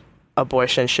believe that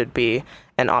abortion should be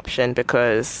an option,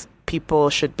 because people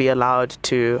should be allowed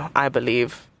to, I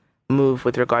believe, move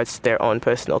with regards to their own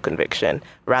personal conviction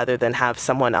rather than have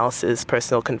someone else's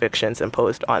personal convictions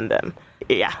imposed on them.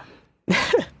 Yeah.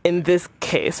 In this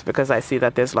case, because I see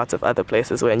that there's lots of other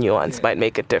places where nuance might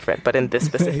make it different, but in this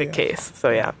specific case,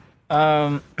 so yeah.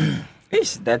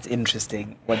 That's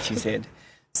interesting what you said.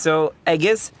 So I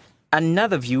guess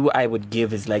another view I would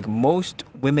give is like most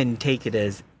women take it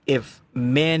as if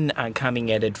men are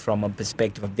coming at it from a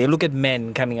perspective of, they look at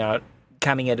men coming at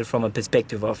it from a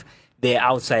perspective of they're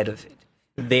outside of it.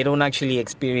 They don't actually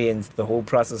experience the whole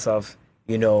process of,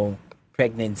 you know,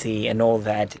 pregnancy and all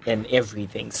that and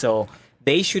everything. So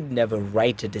they should never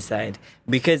right to decide,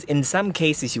 because in some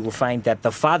cases you will find that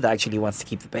the father actually wants to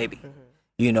keep the baby,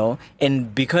 you know,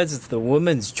 and because it's the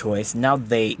woman's choice, now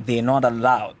they're not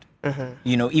allowed,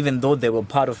 you know, even though they were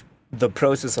part of the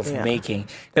process of making.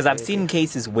 Because I've seen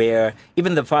cases where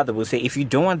even the father will say, if you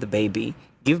don't want the baby,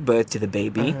 give birth to the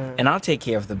baby and I'll take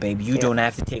care of the baby. You don't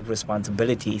have to take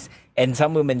responsibilities. And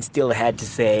some women still had to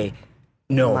say,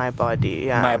 no. My body,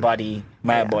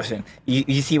 my abortion.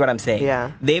 You see what I'm saying?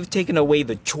 Yeah. They've taken away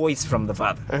the choice from the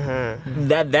father.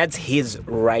 That's his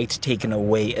right taken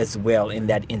away as well in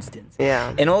that instance.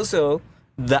 Yeah. And also,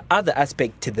 the other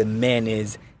aspect to the men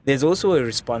is there's also a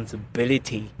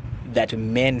responsibility that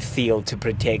men feel to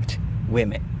protect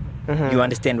women. You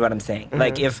understand what I'm saying?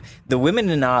 Like if the women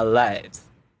in our lives,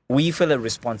 we feel a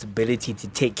responsibility to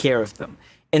take care of them.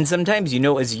 And sometimes, you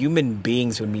know, as human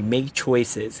beings, when we make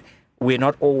choices, we're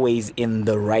not always in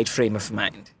the right frame of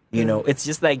mind. You know, it's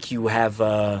just like you have,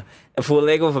 for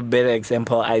lack of a better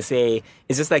example, I say,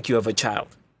 it's just like you have a child,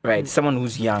 right? Someone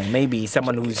who's young, maybe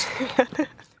someone who's,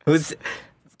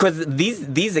 because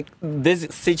these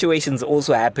situations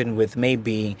also happen with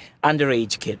maybe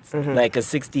underage kids, like a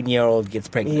 16-year-old gets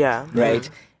pregnant, right?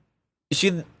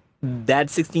 Should that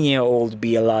 16-year-old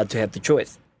be allowed to have the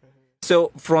choice?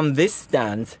 So from this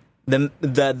stance,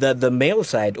 the male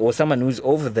side or someone who's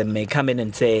over them may come in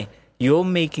and say, you're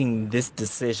making this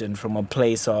decision from a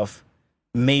place of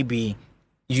maybe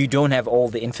you don't have all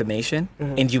the information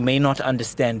and you may not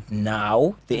understand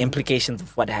now the implications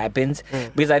of what happens,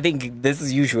 because I think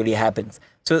this usually happens.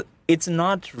 So it's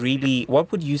not really,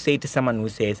 what would you say to someone who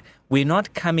says, we're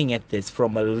not coming at this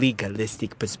from a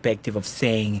legalistic perspective of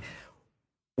saying,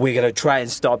 we're going to try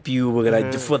and stop you, we're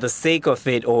going to, for the sake of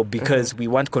it, or because we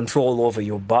want control over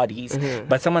your bodies.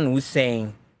 But someone who's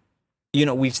saying, you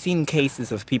know, we've seen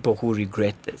cases of people who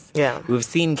regret this. Yeah. We've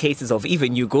seen cases of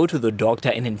even you go to the doctor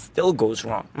and it still goes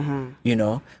wrong. You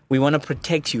know, we want to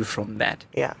protect you from that.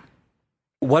 Yeah.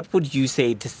 what would you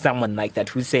say to someone like that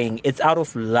who's saying it's out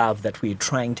of love that we're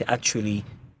trying to actually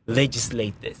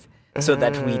legislate this so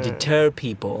that we deter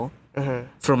people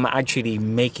from actually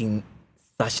making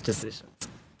such decisions?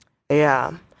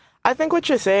 Yeah. I think what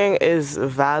you're saying is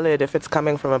valid if it's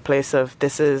coming from a place of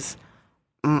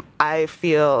I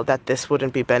feel that this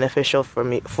wouldn't be beneficial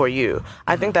for you.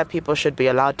 I think that people should be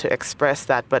allowed to express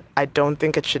that, but I don't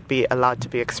think it should be allowed to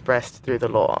be expressed through the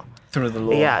law. Through the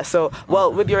law. Yeah. So,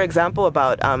 with your example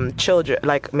about children,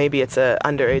 like maybe it's an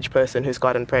underage person who's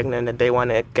gotten pregnant and they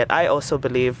want to get. I also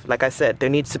believe, like I said, there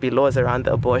needs to be laws around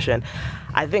the abortion.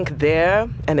 I think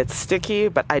and it's sticky,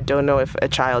 but I don't know if a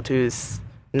child who's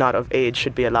not of age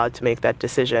should be allowed to make that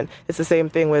decision. It's the same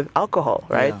thing with alcohol,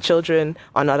 right? Yeah. Children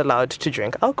are not allowed to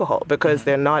drink alcohol because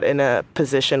they're not in a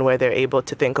position where they're able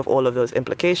to think of all of those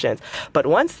implications. But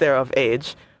once they're of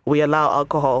age, we allow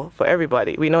alcohol for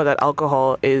everybody. We know that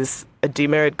alcohol is a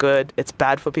demerit good. It's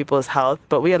bad for people's health,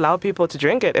 but we allow people to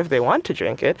drink it if they want to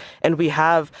drink it. And we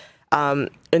have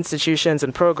institutions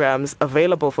and programs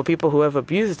available for people who have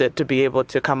abused it to be able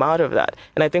to come out of that.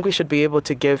 And I think we should be able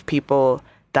to give people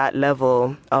that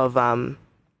level of,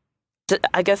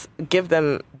 give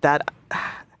them that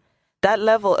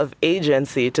level of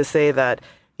agency to say that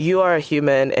you are a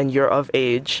human and you're of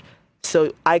age,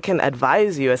 so I can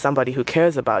advise you as somebody who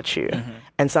cares about you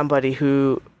and somebody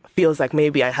who feels like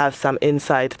maybe I have some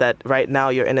insight that right now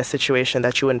you're in a situation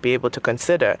that you wouldn't be able to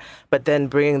consider. But then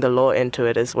bringing the law into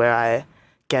it is where I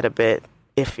get a bit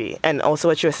iffy. And also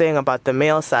what you're saying about the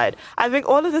male side, I think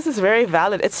all of this is very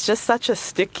valid. It's just such a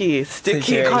sticky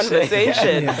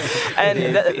conversation.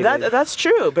 And that's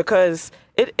true, because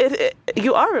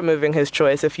you are removing his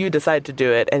choice if you decide to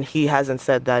do it and he hasn't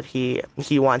said that he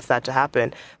wants that to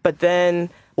happen. But then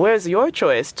where's your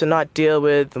choice to not deal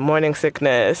with morning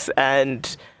sickness?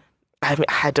 And I mean,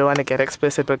 I don't want to get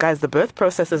explicit, but guys, the birth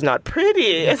process is not pretty.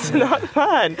 It's not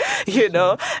fun,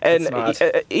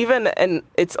 And and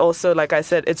it's also, like I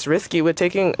said, it's risky. We're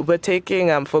taking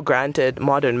for granted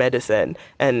modern medicine,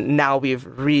 and now we've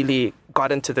really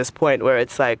gotten to this point where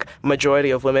it's like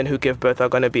majority of women who give birth are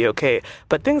going to be okay.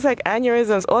 But things like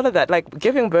aneurysms, all of that, like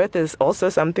giving birth is also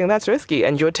something that's risky.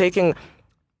 And you're taking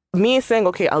me saying,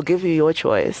 okay, I'll give you your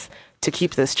choice to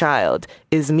keep this child,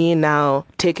 is me now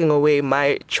taking away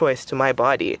my choice to my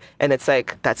body. And it's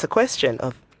like, that's a question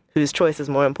of whose choice is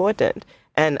more important.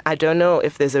 And I don't know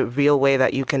if there's a real way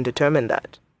that you can determine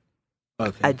that.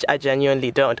 Okay. I genuinely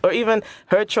don't. Or even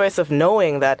her choice of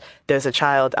knowing that there's a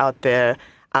child out there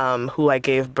who I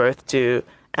gave birth to,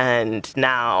 and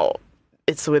now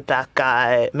it's with that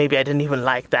guy. Maybe I didn't even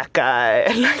like that guy.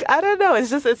 Like, I don't know. It's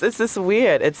just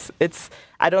weird.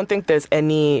 I don't think there's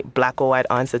any black or white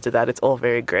answer to that. It's all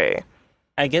very gray.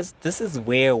 I guess this is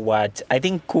where I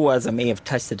think Kuwaza may have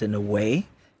touched it in a way,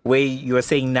 where you're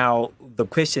saying now the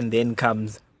question then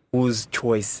comes, whose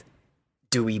choice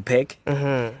do we pick?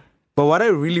 Mm-hmm. But what I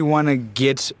really want to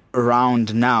get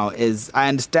around now is, I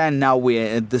understand now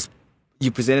we're at this,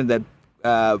 you presented that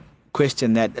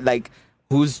question that, like,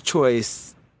 whose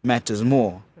choice matters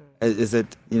more? Is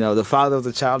it, the father of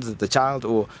the child? Is it the child,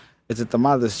 or is it the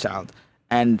mother's child?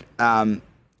 And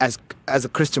as a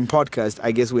Christian podcast,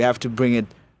 I guess we have to bring it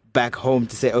back home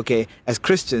to say, okay, as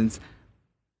Christians,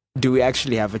 do we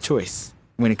actually have a choice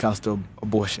when it comes to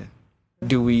abortion?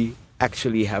 Do we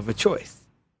actually have a choice?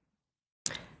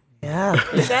 Yeah.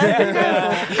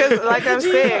 Because like I'm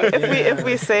saying, if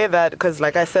we say that, because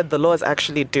like I said, the laws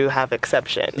actually do have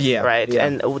exceptions, right? Yeah.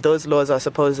 And those laws are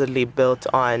supposedly built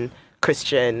on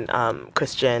Christian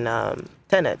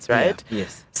tenets, right? Yeah.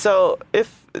 Yes. So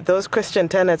if those Christian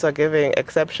tenets are giving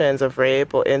exceptions of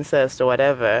rape or incest or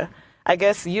whatever, I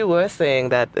guess you were saying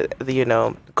that,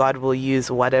 God will use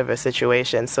whatever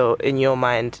situation. So in your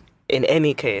mind, in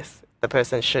any case, the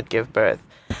person should give birth.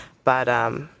 But I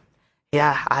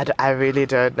really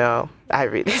don't know. I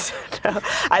really don't know.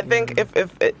 I think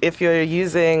if you're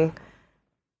using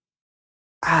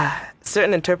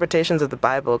certain interpretations of the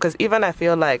Bible, because even I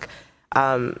feel like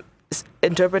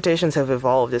interpretations have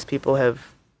evolved as people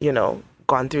have,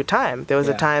 gone through time. There was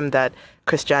a time that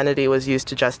Christianity was used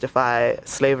to justify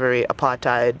slavery,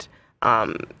 apartheid,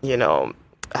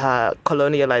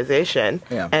 colonialization,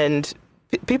 and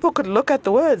people could look at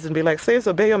the words and be like, slaves,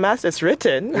 obey your master. It's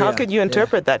written. How could you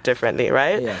interpret that differently,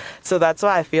 right? Yeah. So that's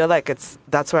why I feel like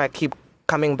that's where I keep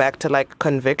coming back to like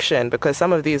conviction, because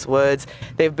some of these words,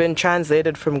 they've been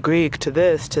translated from Greek to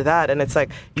this, to that, and it's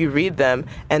like you read them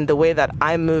and the way that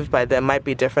I'm moved by them might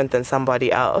be different than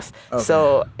somebody else. Okay. So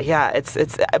yeah, it's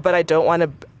but I don't want to.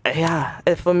 Yeah,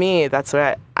 for me, that's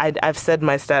where I've said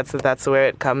my stance that's where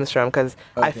it comes from, because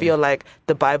I feel like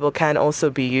the Bible can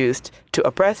also be used to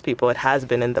oppress people. It has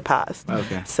been in the past.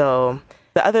 Okay. So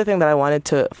the other thing that I wanted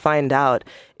to find out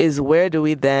is, where do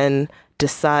we then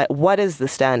decide what is the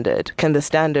standard? Can the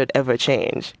standard ever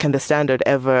change? Can the standard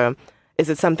ever... Is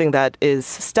it something that is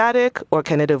static, or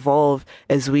can it evolve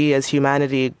as we as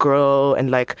humanity grow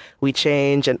and like we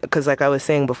change? And because like I was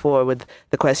saying before with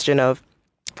the question of,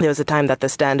 there was a time that the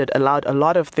standard allowed a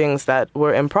lot of things that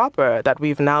were improper, that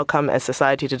we've now come as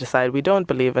society to decide we don't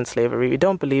believe in slavery, we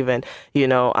don't believe in,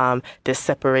 this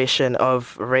separation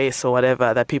of race or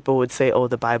whatever, that people would say, oh,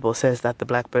 the Bible says that the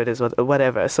blackbird is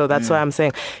whatever. So that's why I'm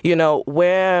saying,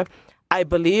 where I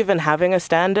believe in having a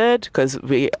standard, because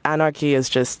anarchy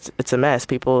is it's a mess.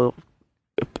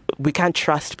 We can't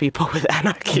trust people with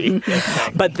anarchy.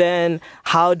 But then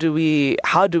how do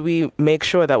we make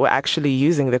sure that we're actually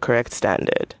using the correct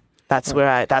standard? That's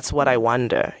what I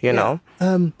wonder, you know?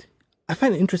 I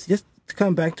find it interesting, just to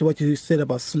come back to what you said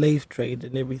about slave trade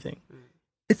and everything.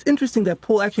 It's interesting that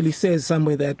Paul actually says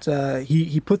somewhere that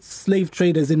he puts slave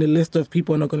traders in the list of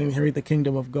people who are not going to inherit the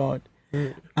kingdom of God.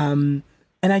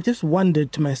 And I just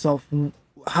wondered to myself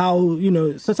how,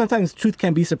 so sometimes truth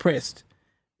can be suppressed.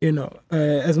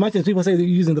 As much as people say they're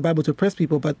using the Bible to oppress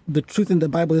people, but the truth in the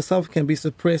Bible itself can be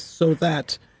suppressed so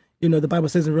that, the Bible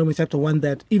says in Romans chapter 1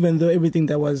 that even though everything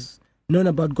that was known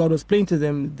about God was plain to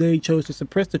them, they chose to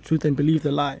suppress the truth and believe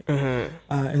the lie.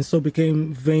 And so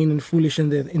became vain and foolish in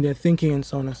their thinking and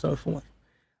so on and so forth.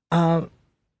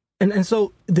 And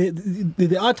so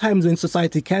there are times when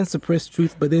society can suppress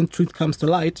truth, but then truth comes to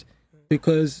light,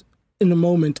 because in a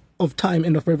moment of time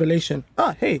and of revelation,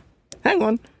 hey, hang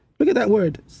on. Look at that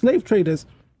word, slave traders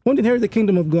won't inherit the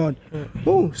kingdom of God.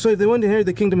 Oh, so if they won't inherit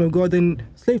the kingdom of God, then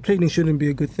slave trading shouldn't be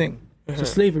a good thing. So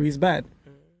slavery is bad.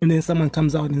 And then someone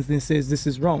comes out and then says this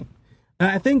is wrong.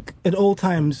 And I think at all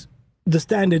times, the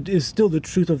standard is still the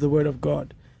truth of the word of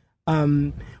God.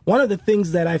 One of the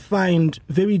things that I find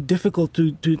very difficult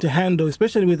to handle,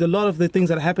 especially with a lot of the things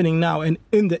that are happening now and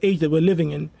in the age that we're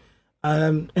living in,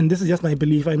 and this is just my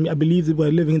belief, I believe that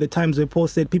we're living in the times where Paul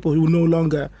said people who no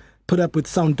longer put up with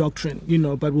sound doctrine,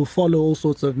 but will follow all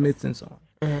sorts of myths and so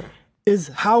on, is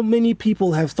how many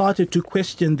people have started to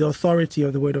question the authority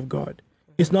of the word of God.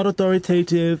 It's not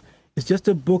authoritative. It's just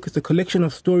a book. It's a collection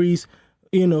of stories,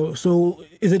 so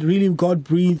is it really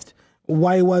God-breathed?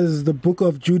 Why was the book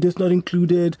of Judas not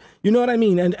included? You know what I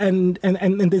mean? And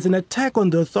there's an attack on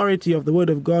the authority of the word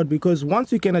of God, because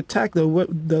once you can attack the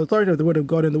authority of the word of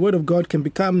God, and the word of God can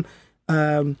become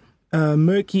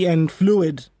murky and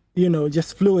fluid,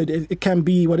 just fluid, it can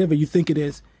be whatever you think it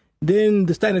is, then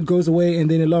the standard goes away and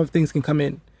then a lot of things can come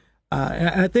in.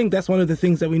 And I think that's one of the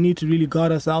things that we need to really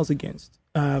guard ourselves against.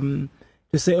 To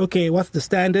say, okay, what's the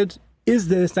standard? Is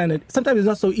there a standard? Sometimes it's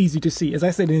not so easy to see. As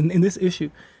I said in this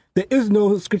issue, there is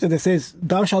no scripture that says,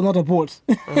 thou shalt not abort.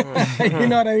 You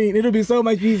know what I mean? It'll be so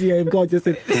much easier if God just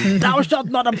said, thou shalt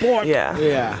not abort.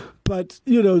 Yeah. But,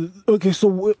 okay,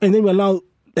 so, and then we're now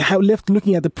left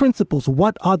looking at the principles.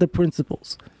 What are the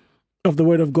principles of the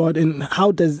word of God, and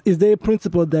is there a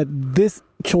principle that this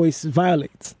choice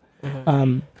violates?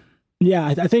 I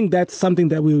think that's something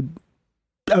that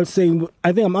I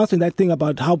think I'm answering that thing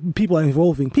about how people are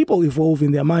evolving. People evolve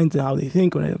in their minds and how they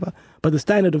think or whatever, but the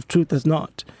standard of truth does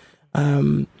not.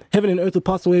 Heaven and earth will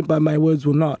pass away, but my words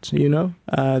will not,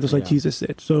 that's what Jesus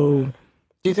said. So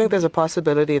do you think there's a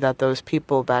possibility that those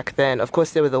people back then, of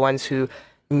course they were the ones who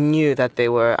knew that they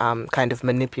were kind of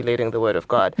manipulating the word of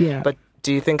God, but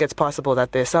do you think it's possible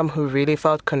that there's some who really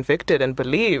felt convicted and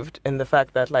believed in the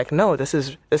fact that, like, no, this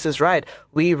is right.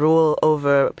 We rule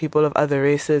over people of other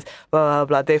races, blah, blah,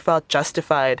 blah. They felt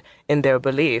justified in their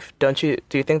belief. Do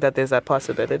you think that there's that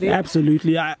possibility?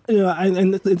 Absolutely.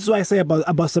 And that's why I say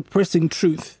about suppressing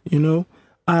truth, It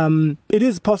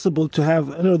is possible to have,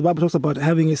 the Bible talks about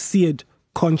having a seared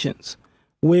conscience,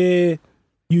 where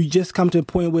you just come to a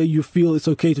point where you feel it's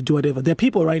okay to do whatever. There are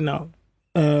people right now,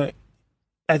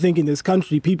 I think in this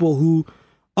country, people who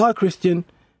are Christian,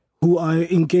 who are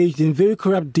engaged in very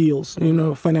corrupt deals,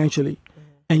 financially.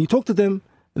 And you talk to them,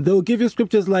 they'll give you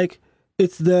scriptures like,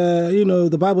 it's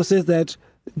the Bible says that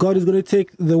God is going to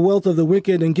take the wealth of the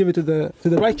wicked and give it to the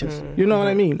righteous. You know what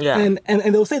I mean? Yeah. And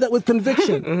they'll say that with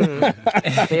conviction.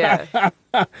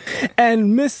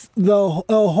 And miss a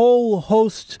whole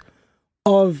host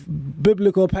of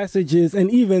biblical passages and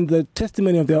even the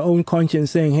testimony of their own conscience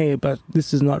saying, hey, but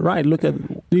this is not right. Look at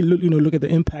the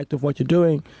impact of what you're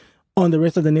doing on the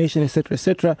rest of the nation, etc.,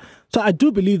 etc. So I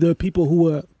do believe there are people who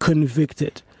were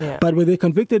convicted. Yeah. But were they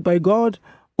convicted by God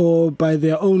or by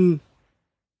their own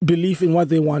belief in what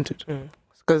they wanted?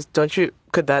 Because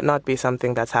could that not be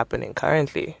something that's happening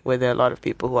currently, where there are a lot of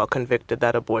people who are convicted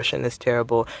that abortion is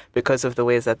terrible because of the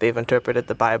ways that they've interpreted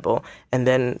the Bible, and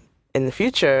then in the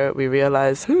future we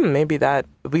realize, maybe that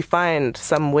we find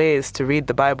some ways to read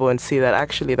the Bible and see that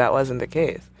actually that wasn't the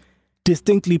case.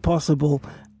 Distinctly possible.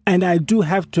 And I do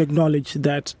have to acknowledge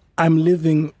that I'm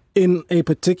living in a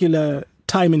particular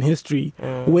time in history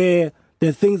where there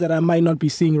are things that I might not be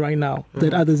seeing right now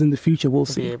that others in the future will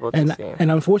see.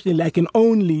 And unfortunately, I can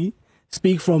only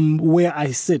speak from where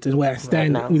I sit and where I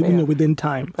stand right now, within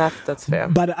time. That's fair.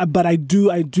 But I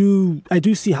do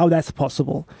see how that's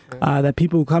possible. That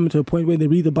people come to a point where they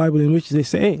read the Bible in which they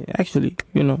say, hey, actually,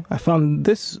 I found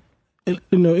this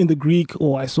in the Greek,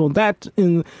 or I saw that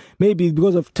in, maybe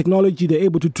because of technology, they're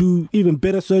able to do even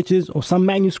better searches, or some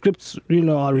manuscripts,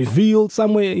 are revealed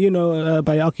somewhere,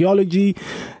 by archaeology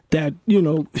that,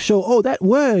 show, oh, that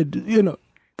word,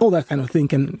 all that kind of thing.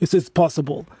 And it's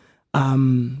possible.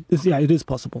 It is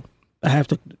possible. I have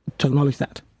to acknowledge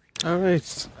that. All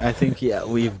right. I think,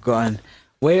 we've gone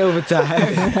way over time.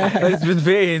 It's been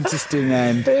very interesting.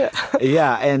 And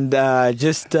I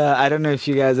don't know if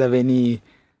you guys have any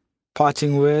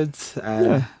parting words.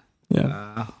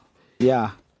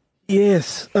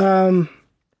 Yes.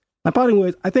 My parting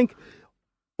words, I think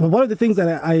one of the things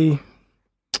that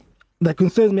that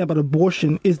concerns me about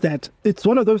abortion is that it's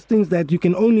one of those things that you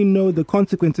can only know the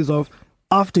consequences of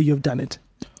after you've done it.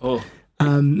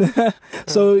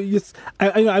 So yes,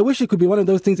 I wish it could be one of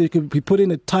those things that you could be put in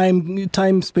a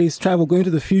time space travel, go into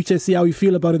the future, see how you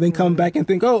feel about it, then come back and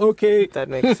think, oh, okay, that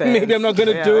makes sense. Maybe I'm not going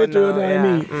to do it.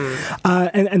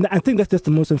 And I think that's just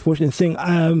the most unfortunate thing.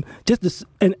 Just this,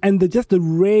 and the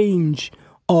range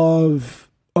of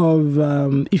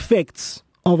effects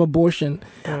of abortion.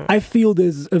 I feel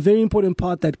there's a very important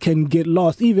part that can get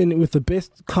lost, even with the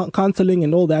best counseling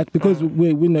and all that, because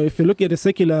we know if you look at a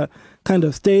secular kind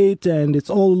of state and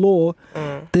it's all law,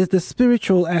 there's the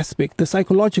spiritual aspect, the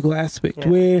psychological aspect,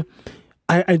 where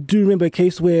I do remember a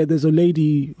case where there's a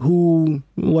lady who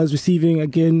was receiving,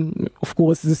 again, of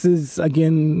course, this is,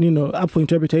 again, up for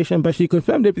interpretation, but she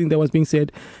confirmed everything that was being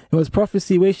said. It was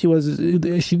prophecy where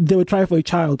they were trying for a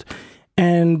child.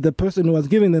 And the person who was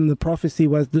giving them the prophecy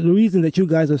was, the reason that you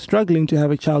guys are struggling to have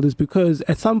a child is because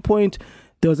at some point,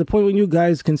 there was a point when you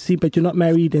guys conceived, but you're not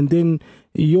married, and then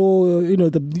he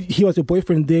was your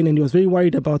boyfriend then, and he was very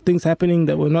worried about things happening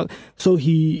that were not. So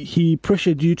he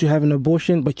pressured you to have an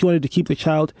abortion, but you wanted to keep the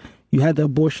child. You had the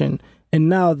abortion, and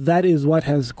now that is what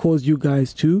has caused you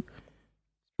guys to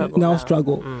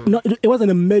struggle. No, it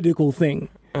wasn't a medical thing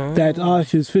that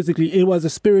she was physically. It was a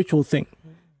spiritual thing.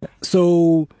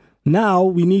 So now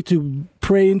we need to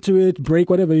pray into it, break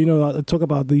whatever, talk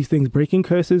about these things, breaking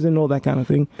curses and all that kind of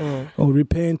thing, or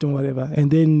repent or whatever.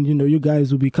 And then, you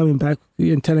guys will be coming back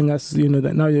and telling us,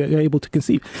 that now you're able to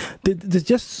conceive. There's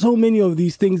just so many of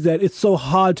these things that it's so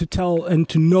hard to tell and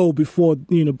to know before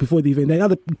the event. And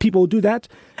other people do that.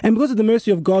 And because of the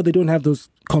mercy of God, they don't have those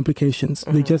complications.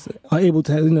 They just are able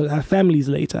to have families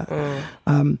later.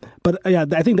 But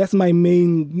I think that's my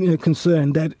main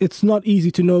concern, that it's not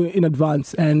easy to know in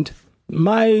advance. And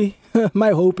my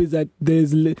hope is that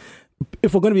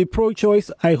if we're going to be pro-choice,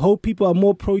 I hope people are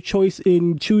more pro-choice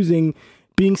in choosing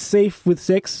being safe with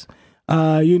sex,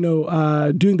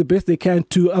 doing the best they can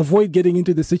to avoid getting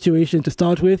into the situation to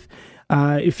start with.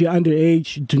 If you're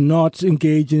underage, do not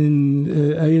engage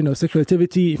in, sexual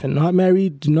activity. If you're not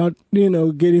married, do not,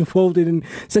 get involved in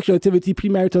sexual activity,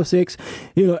 premarital sex,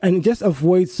 and just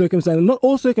avoid circumstances. Not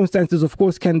all circumstances, of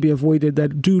course, can be avoided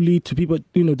that do lead to people,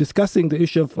 discussing the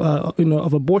issue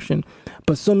of abortion.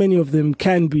 But so many of them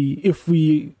can be if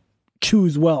we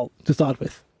choose well to start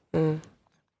with.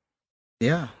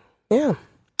 Yeah. Yeah.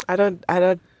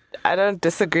 I don't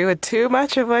disagree with too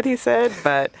much of what he said,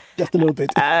 but just a little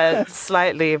bit,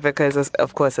 slightly, because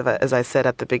of course, as I said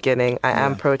at the beginning, I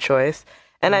am pro-choice,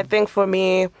 and I think for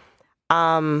me,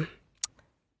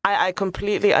 I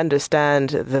completely understand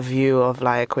the view of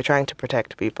we're trying to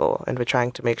protect people and we're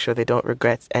trying to make sure they don't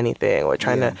regret anything. We're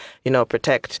trying to,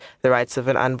 protect the rights of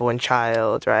an unborn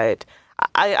child, right?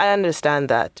 I understand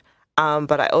that,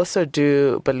 but I also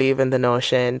do believe in the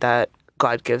notion that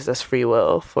God gives us free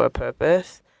will for a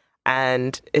purpose.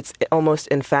 And it's almost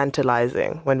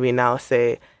infantilizing when we now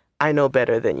say, I know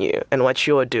better than you, and what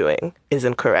you're doing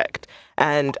isn't correct.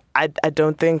 And I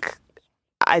don't think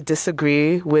I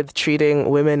disagree with treating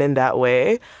women in that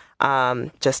way,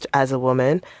 just as a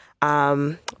woman.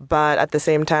 But at the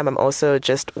same time, I'm also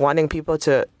just wanting people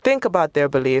to think about their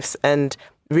beliefs and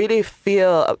really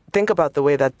think about the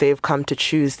way that they've come to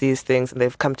choose these things, and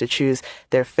they've come to choose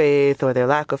their faith or their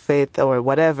lack of faith or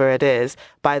whatever it is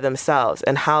by themselves,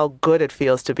 and how good it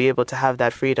feels to be able to have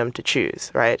that freedom to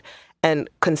choose, right? And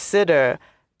consider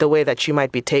the way that you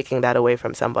might be taking that away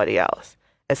from somebody else.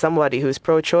 As somebody who's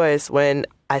pro-choice, when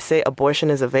I say abortion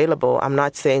is available, I'm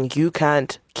not saying you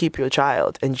can't keep your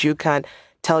child and you can't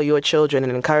tell your children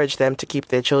and encourage them to keep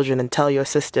their children, and tell your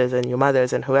sisters and your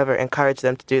mothers and whoever, encourage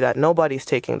them to do that. Nobody's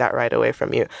taking that right away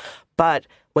from you. But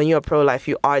when you're pro-life,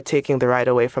 you are taking the right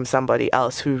away from somebody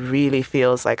else who really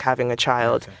feels like having a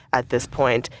child at this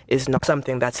point is not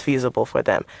something that's feasible for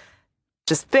them.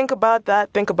 Just think about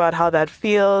that. Think about how that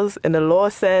feels in the law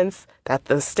sense, that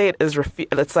the state is,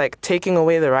 it's like taking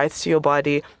away the rights to your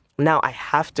body. Now I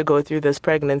have to go through this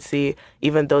pregnancy,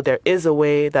 even though there is a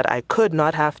way that I could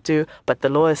not have to, but the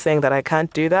law is saying that I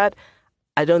can't do that.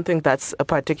 I don't think that's a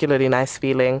particularly nice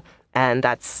feeling, and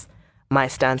that's my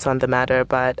stance on the matter.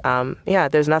 But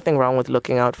there's nothing wrong with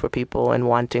looking out for people and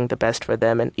wanting the best for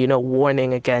them, and,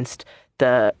 warning against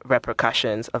the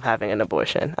repercussions of having an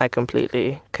abortion. I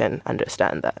completely can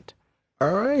understand that.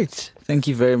 All right. Thank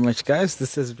you very much, guys.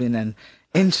 This has been an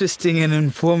interesting and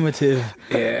informative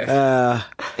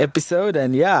episode.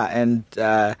 And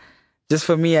just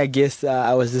for me, I guess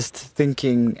I was just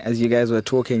thinking as you guys were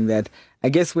talking that I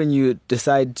guess when you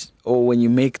decide or when you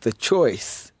make the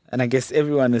choice, and I guess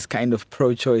everyone is kind of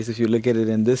pro-choice if you look at it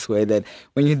in this way, that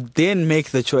when you then make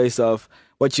the choice of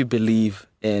what you believe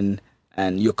in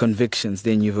and your convictions,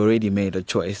 then you've already made a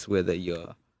choice whether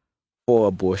you're for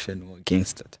abortion or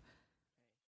against it.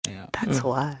 Yeah. That's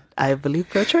what I believe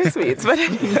pro-choice means. But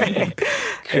anyway.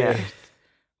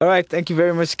 All right. Thank you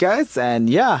very much, guys. And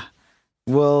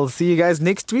we'll see you guys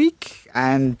next week.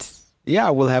 And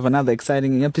we'll have another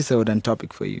exciting episode and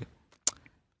topic for you.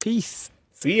 Peace.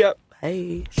 See ya.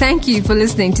 Bye. Thank you for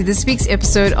listening to this week's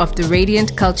episode of the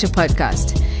Radiant Culture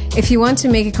Podcast. If you want to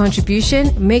make a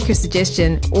contribution, make a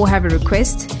suggestion, or have a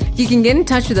request, you can get in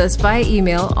touch with us via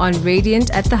email on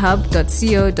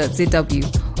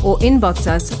radiant@thehub.co.zw or inbox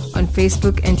us on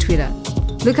Facebook and Twitter.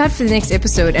 Look out for the next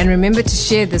episode, and remember to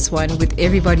share this one with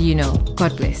everybody you know.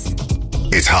 God bless.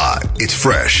 It's hot, it's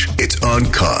fresh, it's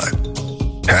uncut.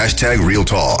 #Real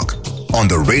Talk on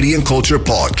the Radiant Culture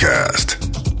Podcast.